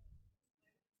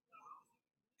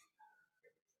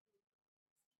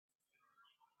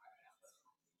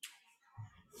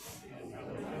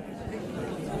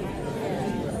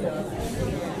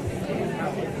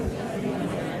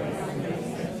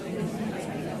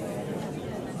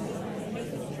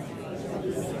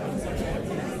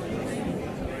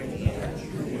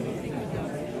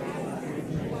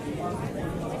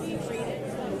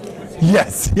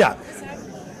 Yes, yeah.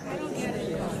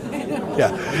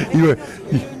 Yeah.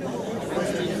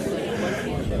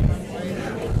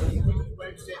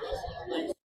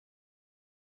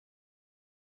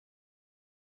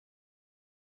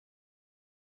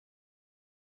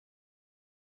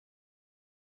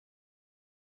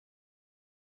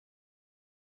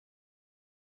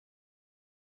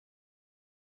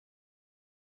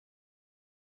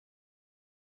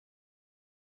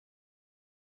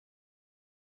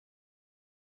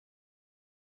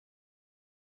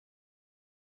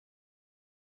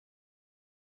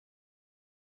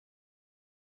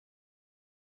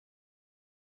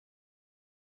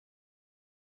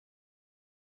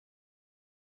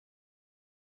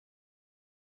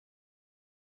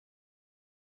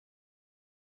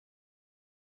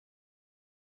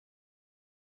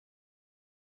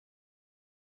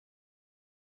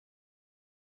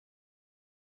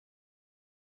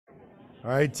 All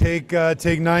right, take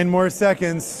 9 more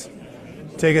seconds.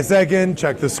 Take a second,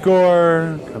 check the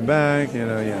score, come back,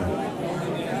 yeah.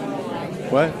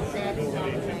 What?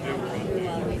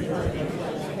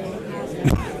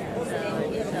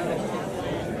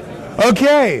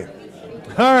 Okay,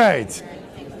 all right.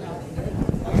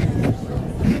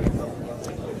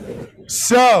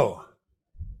 So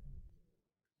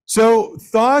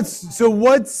thoughts, so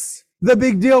what's the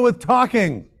big deal with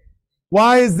talking?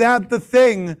 Why is that the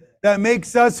thing that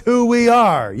makes us who we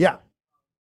are? Yeah.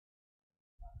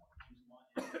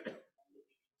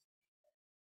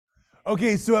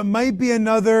 Okay, so it might be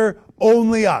another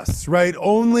only us, right?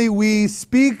 Only we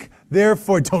speak,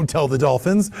 therefore, don't tell the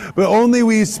dolphins, but only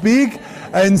we speak,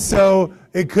 and so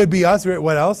it could be us, right?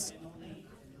 What else?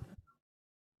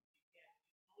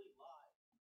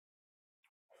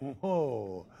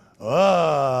 Whoa,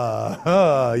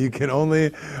 You can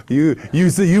only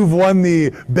so you've won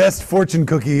the best fortune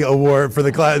cookie award for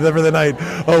the class for the night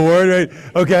award, right?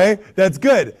 Okay, that's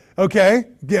good. Okay,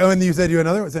 and you said you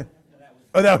another. What's that?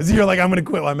 Oh, that was you're like I'm gonna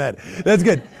quit while I'm mad. That's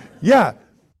good. Yeah,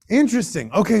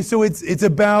 interesting. Okay, so it's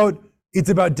about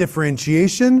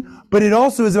differentiation, but it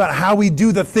also is about how we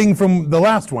do the thing from the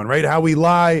last one, right? How we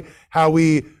lie, how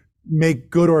we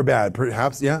make good or bad,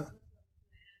 perhaps. Yeah.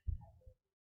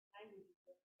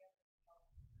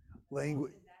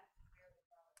 Language.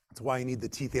 That's why you need the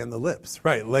teeth and the lips,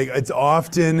 right? Like it's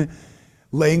often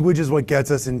language is what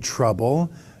gets us in trouble,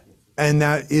 and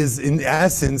that is in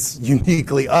essence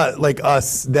uniquely like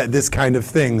us. That this kind of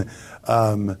thing.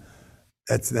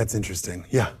 That's interesting.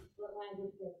 Yeah.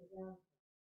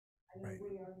 Right.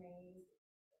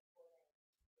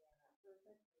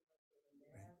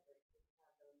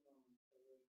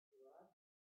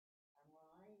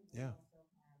 Yeah.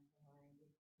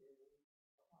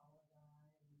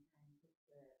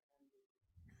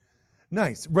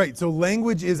 Nice, right. So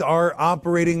language is our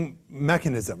operating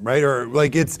mechanism, right? Or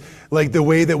like it's like the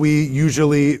way that we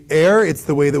usually err. It's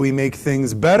the way that we make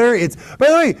things better. It's, by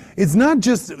the way, it's not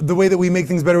just the way that we make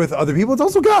things better with other people. It's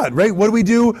also God, right? What do we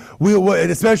do?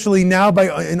 Especially now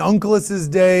in Uncleus's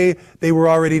day, they were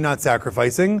already not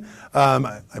sacrificing,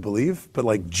 I believe, but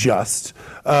like just.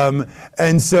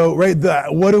 And so, right,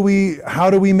 how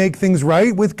do we make things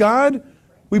right with God?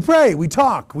 We pray, we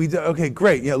talk. Okay,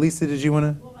 great. Yeah, Lisa, did you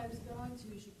want to?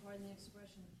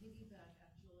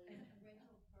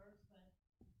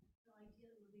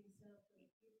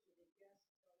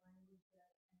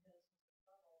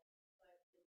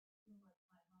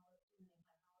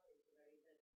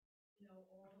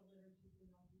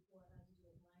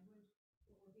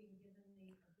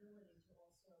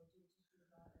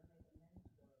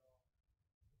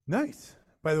 Nice.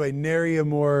 By the way, nary a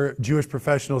more Jewish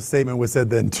professional statement was said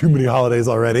than too many holidays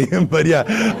already. But yeah,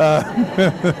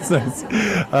 that's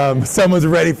nice. Someone's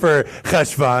ready for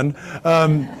Cheshvan.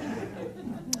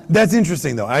 That's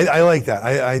interesting, though. I like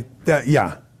that.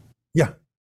 Yeah. Yeah.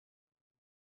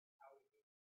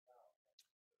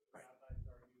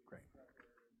 Great.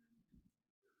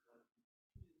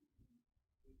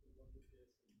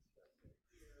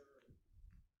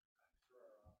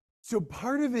 So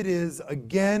part of it is,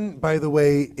 again, by the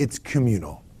way, it's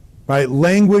communal, right?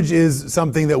 Language is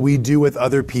something that we do with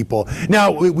other people. Now,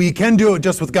 we can do it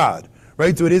just with God,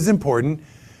 right? So it is important.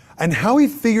 And how we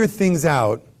figure things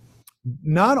out,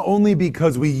 not only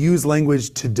because we use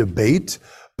language to debate,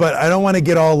 but I don't want to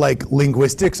get all like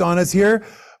linguistics on us here,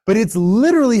 but it's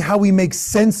literally how we make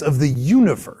sense of the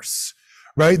universe.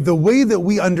 Right? The way that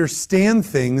we understand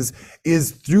things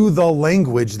is through the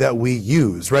language that we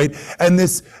use, right? And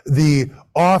the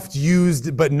oft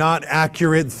used but not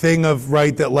accurate thing of,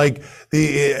 right, that like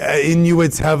the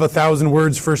Inuits have 1,000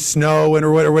 words for snow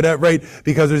or whatever, right?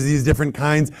 Because there's these different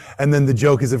kinds. And then the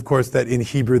joke is, of course, that in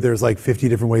Hebrew, there's like 50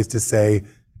 different ways to say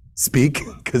speak,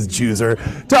 because Jews are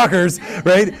talkers,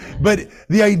 right? But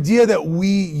the idea that we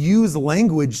use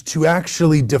language to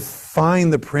actually define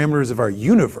the parameters of our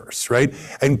universe, right?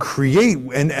 And create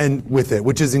and with it,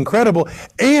 which is incredible.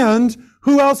 And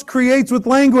who else creates with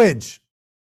language?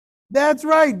 That's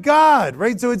right, God,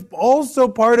 right? So it's also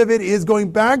part of it is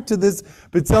going back to this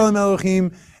B'Tselem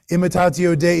Elohim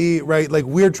imitatio Dei, right? Like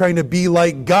we're trying to be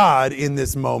like God in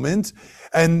this moment.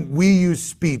 And we use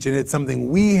speech, and it's something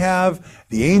we have,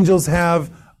 the angels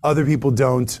have, other people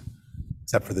don't,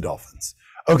 except for the dolphins.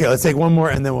 Okay, let's take one more,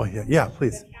 and then we'll hear. Yeah,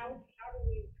 please. How do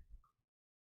we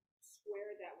square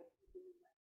that with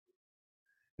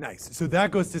Nice. So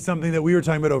that goes to something that we were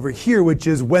talking about over here, which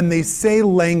is when they say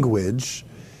language,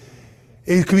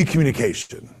 it could be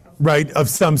communication, right, of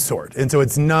some sort. And so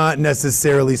it's not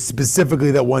necessarily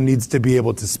specifically that one needs to be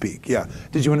able to speak. Yeah.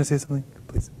 Did you want to say something,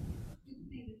 please?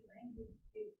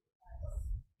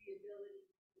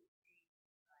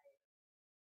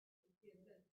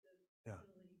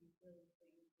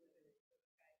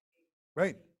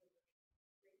 Right.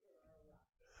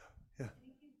 Yeah.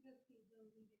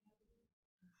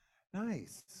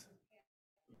 Nice.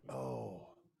 Oh.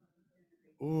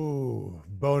 Ooh,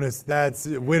 bonus. That's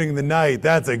winning the night.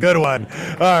 That's a good one.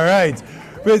 All right.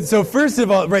 But so first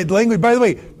of all, right, language, by the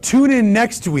way, tune in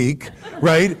next week,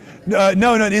 right?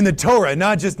 No, in the Torah,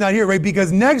 not here, right?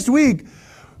 Because next week,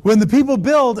 when the people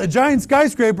build a giant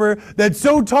skyscraper that's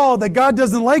so tall that God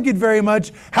doesn't like it very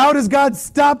much, how does God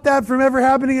stop that from ever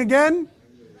happening again?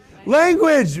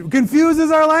 Language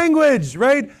confuses our language,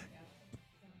 right?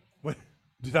 What,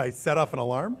 did I set off an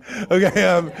alarm?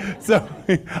 Okay, so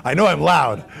I know I'm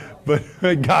loud, but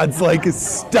God's like,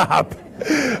 stop.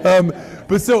 But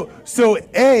But so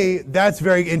A, that's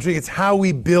very interesting. It's how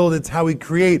we build, it's how we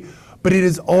create, but it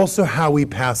is also how we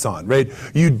pass on, right?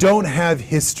 You don't have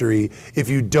history if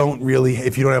you don't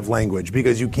have language,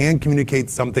 because you can communicate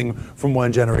something from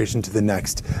one generation to the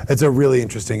next. It's a really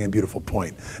interesting and beautiful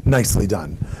point. Nicely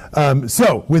done.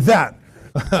 So with that,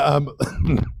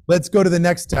 let's go to the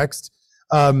next text.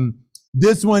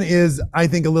 This one is, I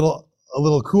think, a little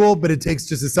cool, but it takes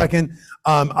just a second.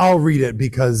 I'll read it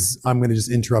because I'm going to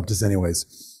just interrupt us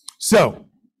anyways. So,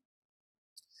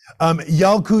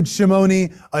 Yalkut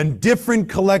Shimoni, a different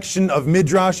collection of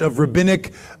midrash, of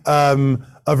rabbinic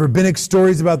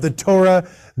stories about the Torah.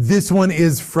 This one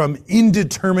is from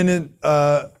indeterminate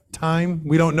time.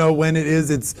 We don't know when it is.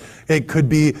 It could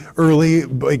be early,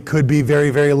 it could be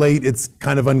very, very late. It's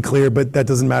kind of unclear, but that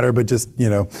doesn't matter. But just,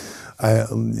 I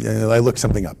looked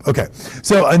something up. Okay,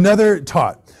 so another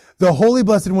taught. The Holy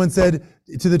Blessed One said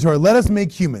to the Torah, let us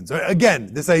make humans.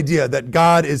 Again, this idea that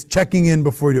God is checking in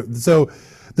before you do it. So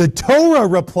the Torah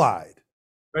replied,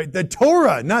 right? The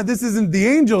Torah, this isn't the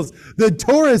angels. The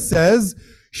Torah says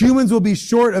humans will be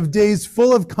short of days,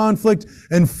 full of conflict,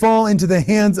 and fall into the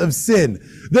hands of sin.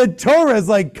 The Torah is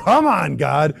like, come on,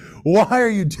 God, why are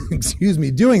you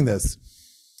doing this?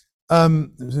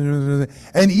 And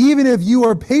even if you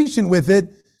are patient with it,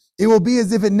 it will be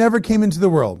as if it never came into the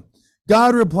world.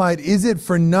 God replied, is it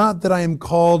for naught that I am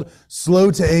called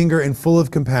slow to anger and full of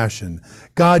compassion?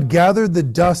 God gathered the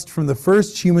dust from the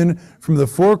first human from the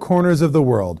four corners of the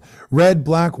world, red,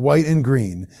 black, white, and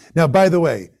green. Now, by the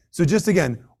way, so just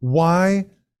again, why?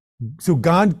 So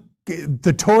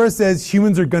the Torah says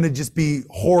humans are going to just be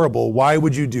horrible. Why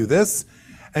would you do this?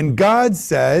 And God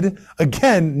said,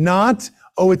 again, not,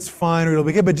 oh, it's fine or it'll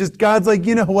be good, but just God's like,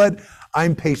 you know what?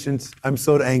 I'm patient. I'm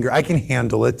slow to anger. I can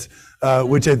handle it,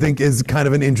 which I think is kind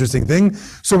of an interesting thing.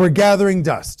 So we're gathering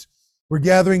dust. We're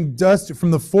gathering dust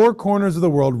from the four corners of the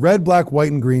world, red, black, white,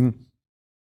 and green.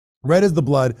 Red is the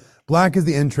blood, black is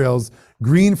the entrails,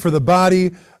 green for the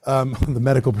body. The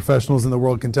medical professionals in the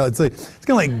world can tell. It's kind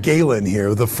of like Galen here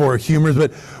with the four humors.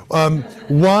 But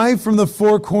why from the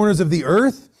four corners of the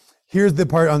earth? Here's the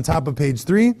part on top of page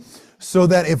 3. So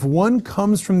that if one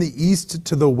comes from the east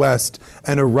to the west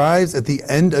and arrives at the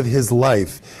end of his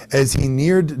life, as he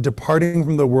neared departing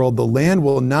from the world, the land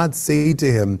will not say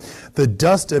to him, the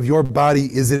dust of your body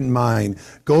isn't mine.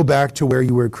 Go back to where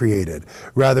you were created.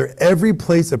 Rather, every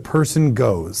place a person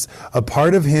goes, a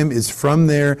part of him is from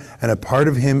there and a part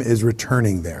of him is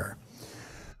returning there.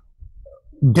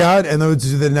 God, and let's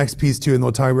do the next piece too, and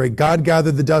we'll talk about God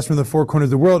gathered the dust from the four corners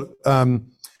of the world.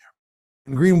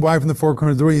 Green, white from the four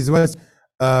corners of the world, east and west.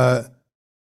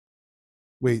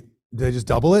 Wait, did I just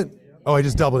double it? Oh, I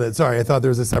just doubled it. Sorry, I thought there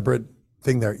was a separate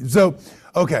thing there. So,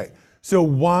 okay. So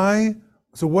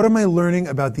what am I learning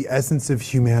about the essence of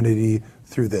humanity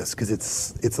through this? Because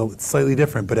it's slightly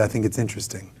different, but I think it's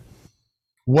interesting.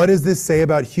 What does this say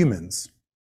about humans?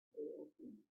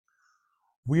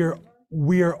 We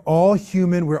are all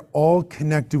human. We're all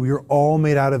connected. We are all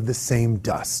made out of the same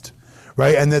dust.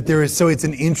 Right? And that so it's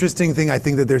an interesting thing, I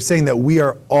think, that they're saying that we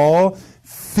are all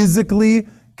physically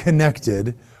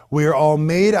connected. We are all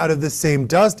made out of the same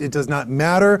dust. It does not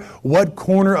matter what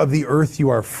corner of the earth you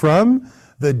are from,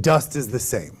 the dust is the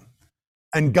same.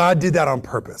 And God did that on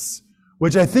purpose,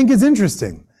 which I think is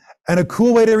interesting and a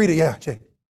cool way to read it. Yeah, Jay.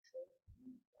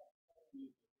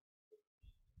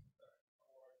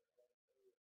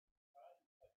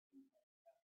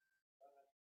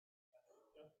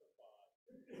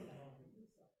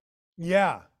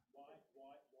 Yeah.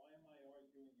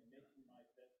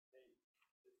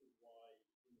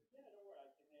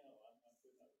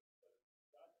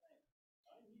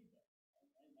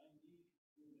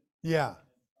 Yeah.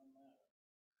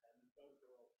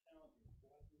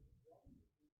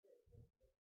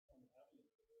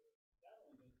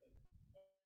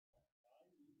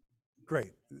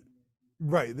 Great.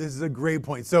 Right. This is a great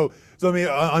point. So let me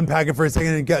unpack it for a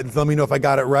second and let me know if I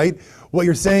got it right. What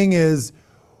you're saying is,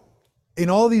 in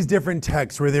all these different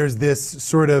texts where there's this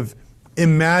sort of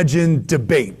imagined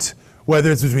debate,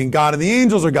 whether it's between God and the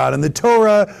angels or God and the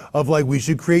Torah, of like, we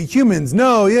should create humans.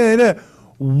 No, yeah.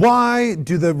 Why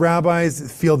do the rabbis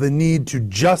feel the need to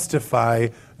justify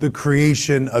the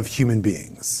creation of human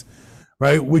beings?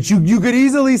 Right? Which you could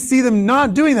easily see them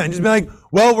not doing that and just be like,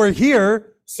 well, we're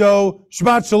here, so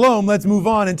Shabbat Shalom, let's move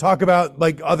on and talk about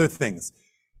like other things.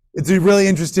 It's a really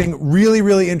interesting,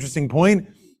 really interesting point.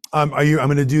 I'm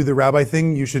going to do the rabbi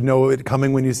thing. You should know it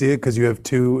coming when you see it because you have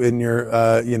two in your,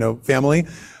 family.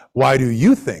 Why do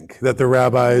you think that the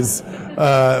rabbis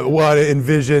want to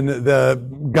envision the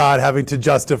God having to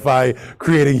justify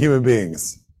creating human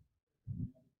beings?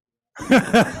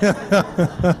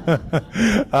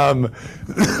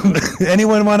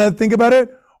 Anyone want to think about it?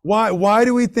 Why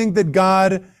do we think that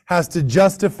God has to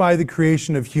justify the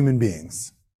creation of human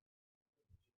beings?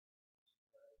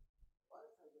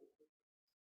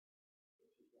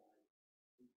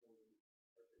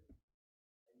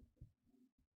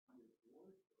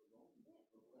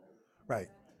 Right.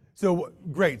 So,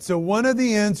 great. So one of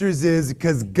the answers is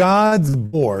because God's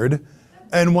bored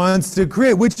and wants to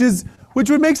create, which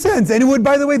would make sense. And it would,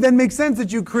 by the way, then make sense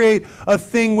that you create a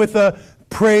thing with a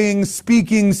praying,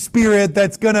 speaking spirit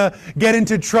that's gonna get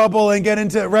into trouble and get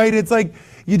into, right? It's like,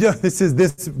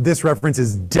 this reference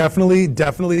is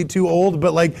definitely too old,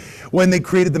 but like when they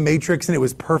created the Matrix and it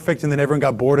was perfect and then everyone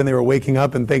got bored and they were waking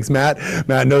up, and thanks Matt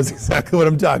knows exactly what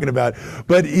I'm talking about.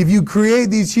 But if you create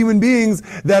these human beings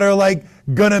that are like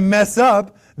gonna mess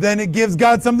up, then it gives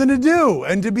God something to do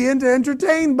and to be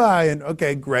entertained by. And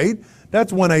okay, great.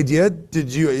 That's one idea.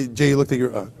 Jay, you looked at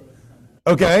your,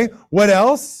 okay. What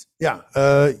else? Yeah.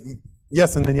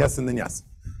 Yes, and then yes, and then yes.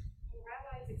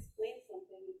 Rabbis explain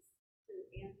something to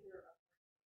answer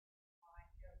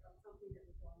something that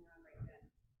was going on right then.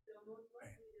 So most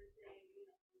likely they're saying,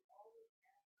 all this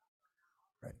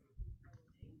Right.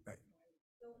 Right.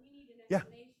 so we need an Yeah.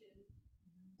 explanation.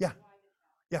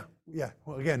 Yeah. Yeah.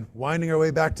 Well, again, winding our way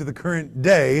back to the current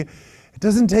day, it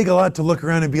doesn't take a lot to look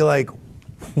around and be like,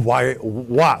 why?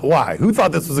 Who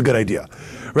thought this was a good idea,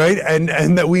 right?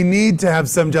 And that we need to have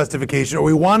some justification, or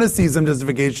we want to see some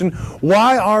justification.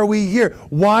 Why are we here?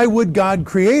 Why would God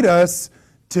create us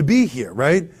to be here,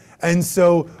 right? And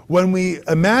so when we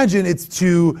imagine it's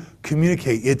to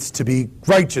communicate, it's to be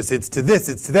righteous, it's to this,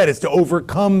 it's to that, it's to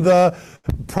overcome the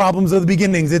problems of the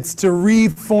beginnings, it's to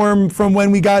reform from when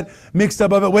we got mixed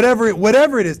up of it,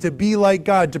 whatever it is, to be like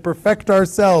God, to perfect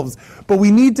ourselves. But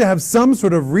we need to have some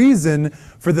sort of reason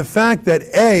for the fact that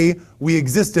A, we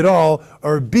exist at all,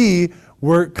 or B,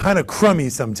 we're kind of crummy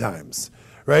sometimes.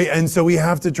 Right? And so we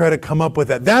have to try to come up with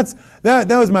that. That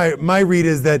was my read,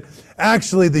 is that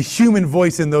actually the human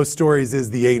voice in those stories is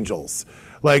the angels.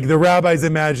 Like the rabbis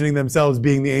imagining themselves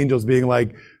being the angels, being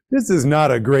like, this is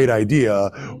not a great idea.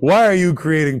 Why are you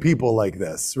creating people like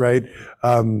this? Right?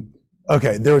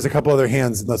 Okay, there was a couple other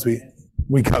hands, unless we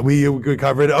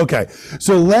covered it. Okay,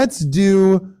 so let's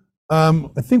do, I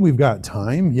think we've got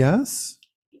time, yes?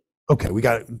 Okay, we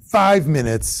got 5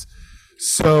 minutes.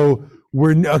 So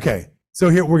okay. So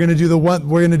here we're going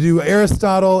to do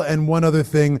Aristotle and one other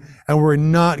thing, and we're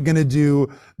not going to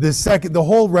do the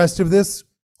whole rest of this.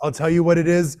 I'll tell you what it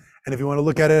is, and if you want to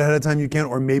look at it ahead of time, you can,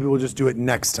 or maybe we'll just do it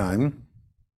next time.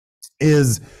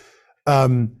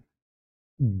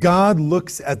 God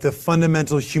looks at the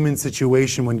fundamental human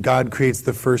situation when God creates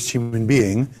the first human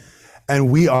being,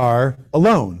 and we are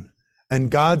alone.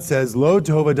 And God says, Lo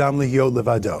tov adam lihyot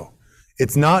levado.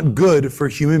 It's not good for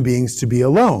human beings to be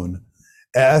alone.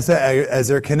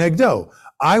 Ezer kenegdo.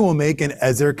 I will make an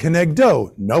ezer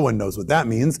kenegdo. No one knows what that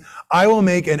means. I will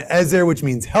make an ezer, which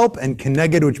means help, and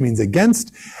keneged, which means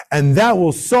against, and that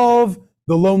will solve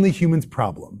the lonely human's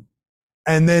problem.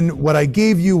 And then what I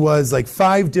gave you was like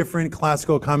 5 different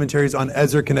classical commentaries on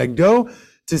ezer kenegdo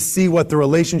to see what the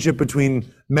relationship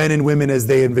between men and women as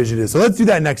they envision it is. So let's do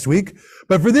that next week.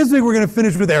 But for this week, we're going to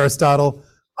finish with Aristotle,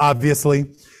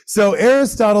 obviously. So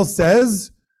Aristotle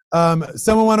says,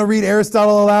 someone want to read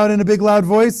Aristotle aloud in a big loud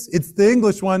voice? It's the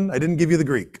English one. I didn't give you the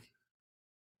Greek.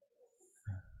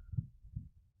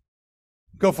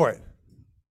 Go for it.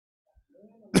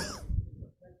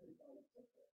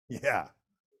 Yeah.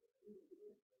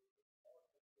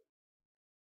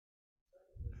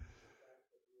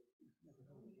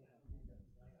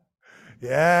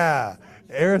 Yeah,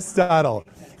 Aristotle.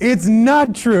 It's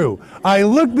not true. I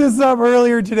looked this up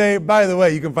earlier today. By the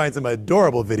way, you can find some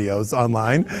adorable videos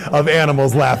online of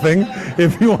animals laughing.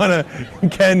 If you want to,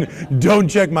 Ken, don't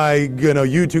check my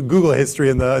YouTube, Google history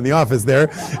in the office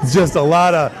there. It's just a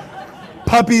lot of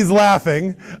puppies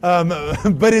laughing.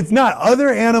 But it's not. Other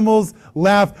animals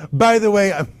laugh. By the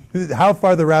way, how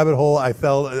far the rabbit hole I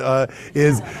fell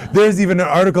is there's even an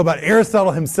article about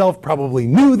Aristotle himself probably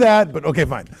knew that, but okay,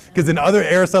 fine. Because in other,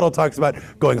 Aristotle talks about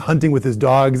going hunting with his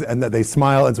dogs and that they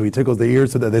smile, and so he tickles their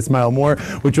ears so that they smile more,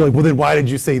 which you're like, well then why did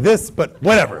you say this? But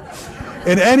whatever.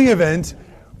 In any event,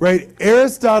 right,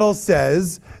 Aristotle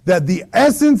says that the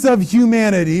essence of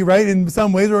humanity, right, in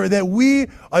some ways, or that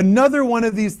another one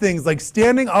of these things, like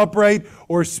standing upright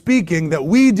or speaking, that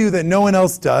we do that no one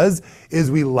else does, is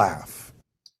we laugh.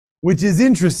 Which is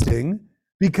interesting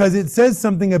because it says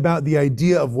something about the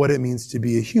idea of what it means to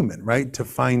be a human, right? To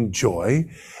find joy.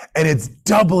 And it's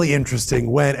doubly interesting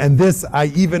when, and this,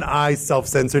 I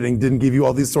self-censored and didn't give you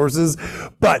all these sources,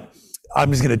 but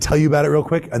I'm just going to tell you about it real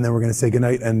quick, and then we're going to say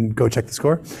goodnight and go check the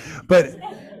score. But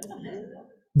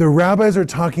the rabbis are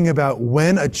talking about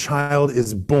when a child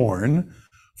is born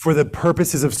for the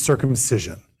purposes of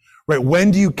circumcision, right?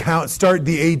 When do you start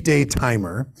the 8-day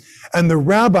timer? And the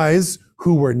rabbis,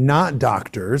 who were not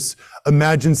doctors,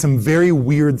 imagine some very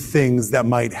weird things that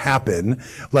might happen,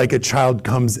 like a child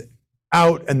comes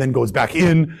out and then goes back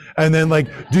in, and then like,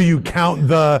 do you count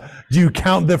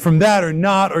the from that or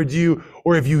not, or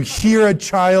if you hear a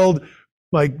child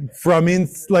like from in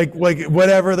like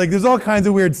whatever, like there's all kinds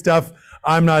of weird stuff.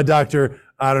 I'm not a doctor,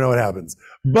 I don't know what happens,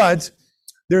 but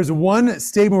there's one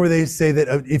statement where they say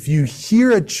that if you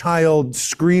hear a child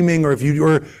screaming,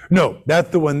 no, that's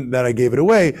the one that I gave it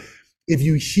away. If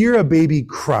you hear a baby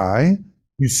cry,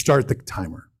 you start the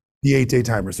timer, the 8-day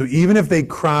timer. So even if they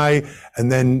cry and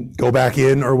then go back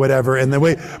in or whatever, and then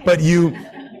wait, but you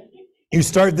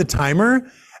start the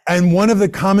timer. And one of the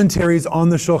commentaries on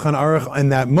the Shulchan Aruch in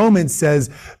that moment says,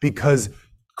 because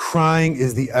crying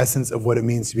is the essence of what it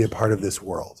means to be a part of this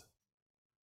world.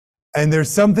 And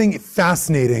there's something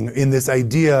fascinating in this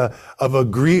idea of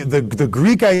the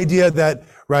Greek idea that,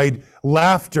 right,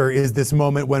 laughter is this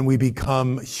moment when we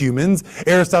become humans.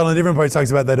 Aristotle in different parts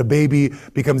talks about that a baby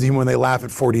becomes human when they laugh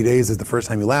at 40 days is the first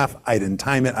time you laugh. I didn't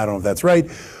time it. I don't know if that's right.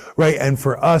 Right. And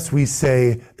for us, we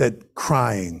say that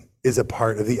crying is a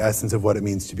part of the essence of what it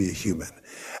means to be a human.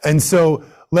 And so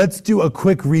let's do a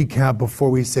quick recap before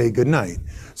we say goodnight.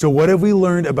 So what have we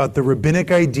learned about the rabbinic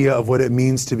idea of what it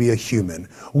means to be a human?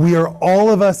 We are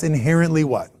all of us inherently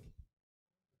what?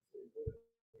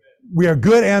 We are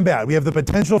good and bad. We have the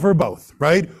potential for both,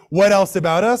 right? What else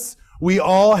about us? We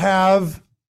all have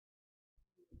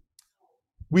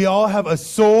a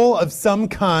soul of some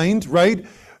kind, right?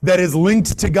 That is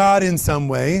linked to God in some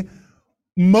way.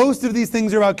 Most of these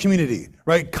things are about community,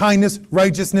 right? Kindness,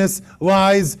 righteousness,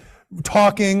 lies,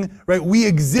 talking, right? We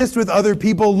exist with other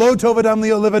people. Lo tov adam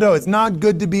leo livado. It's not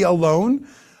good to be alone.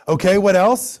 Okay, what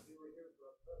else?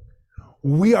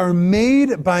 We are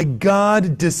made by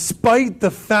God despite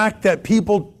the fact that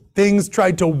things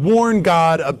tried to warn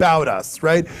God about us,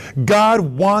 right? God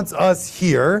wants us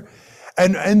here.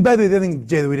 And by the way, the other thing,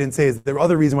 Jay, that we didn't say is the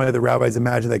other reason why the rabbis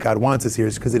imagine that God wants us here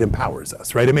is because it empowers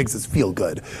us, right? It makes us feel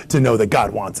good to know that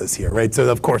God wants us here, right? So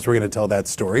of course we're going to tell that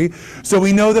story. So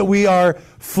we know that we are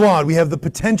flawed. We have the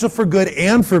potential for good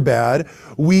and for bad.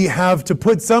 We have to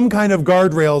put some kind of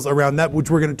guardrails around that,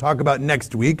 which we're going to talk about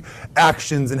next week,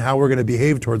 actions and how we're going to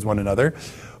behave towards one another.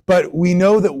 But we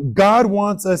know that God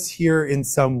wants us here in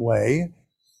some way,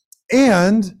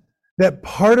 and that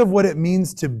part of what it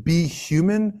means to be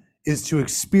human is to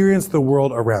experience the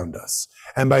world around us.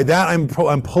 And by that, I'm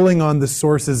pulling on the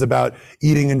sources about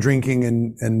eating and drinking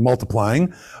and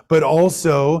multiplying, but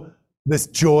also this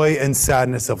joy and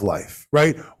sadness of life,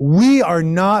 right? We are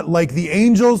not like the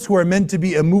angels who are meant to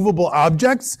be immovable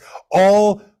objects,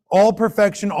 all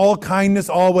perfection, all kindness,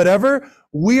 all whatever.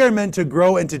 We are meant to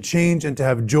grow and to change and to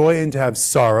have joy and to have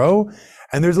sorrow.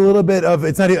 And there's a little bit of,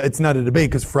 it's not a debate,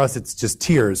 because for us it's just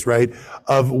tears, right?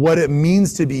 Of what it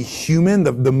means to be human.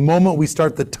 The moment we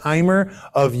start the timer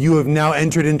of you have now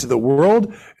entered into the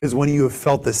world is when you have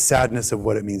felt the sadness of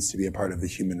what it means to be a part of the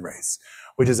human race,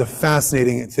 which is a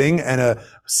fascinating thing and a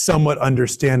somewhat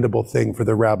understandable thing for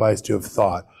the rabbis to have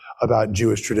thought about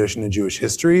Jewish tradition and Jewish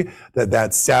history,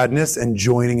 that sadness and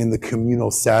joining in the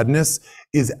communal sadness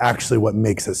is actually what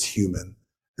makes us human,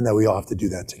 and that we all have to do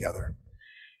that together.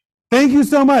 Thank you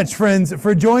so much, friends,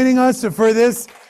 for joining us for this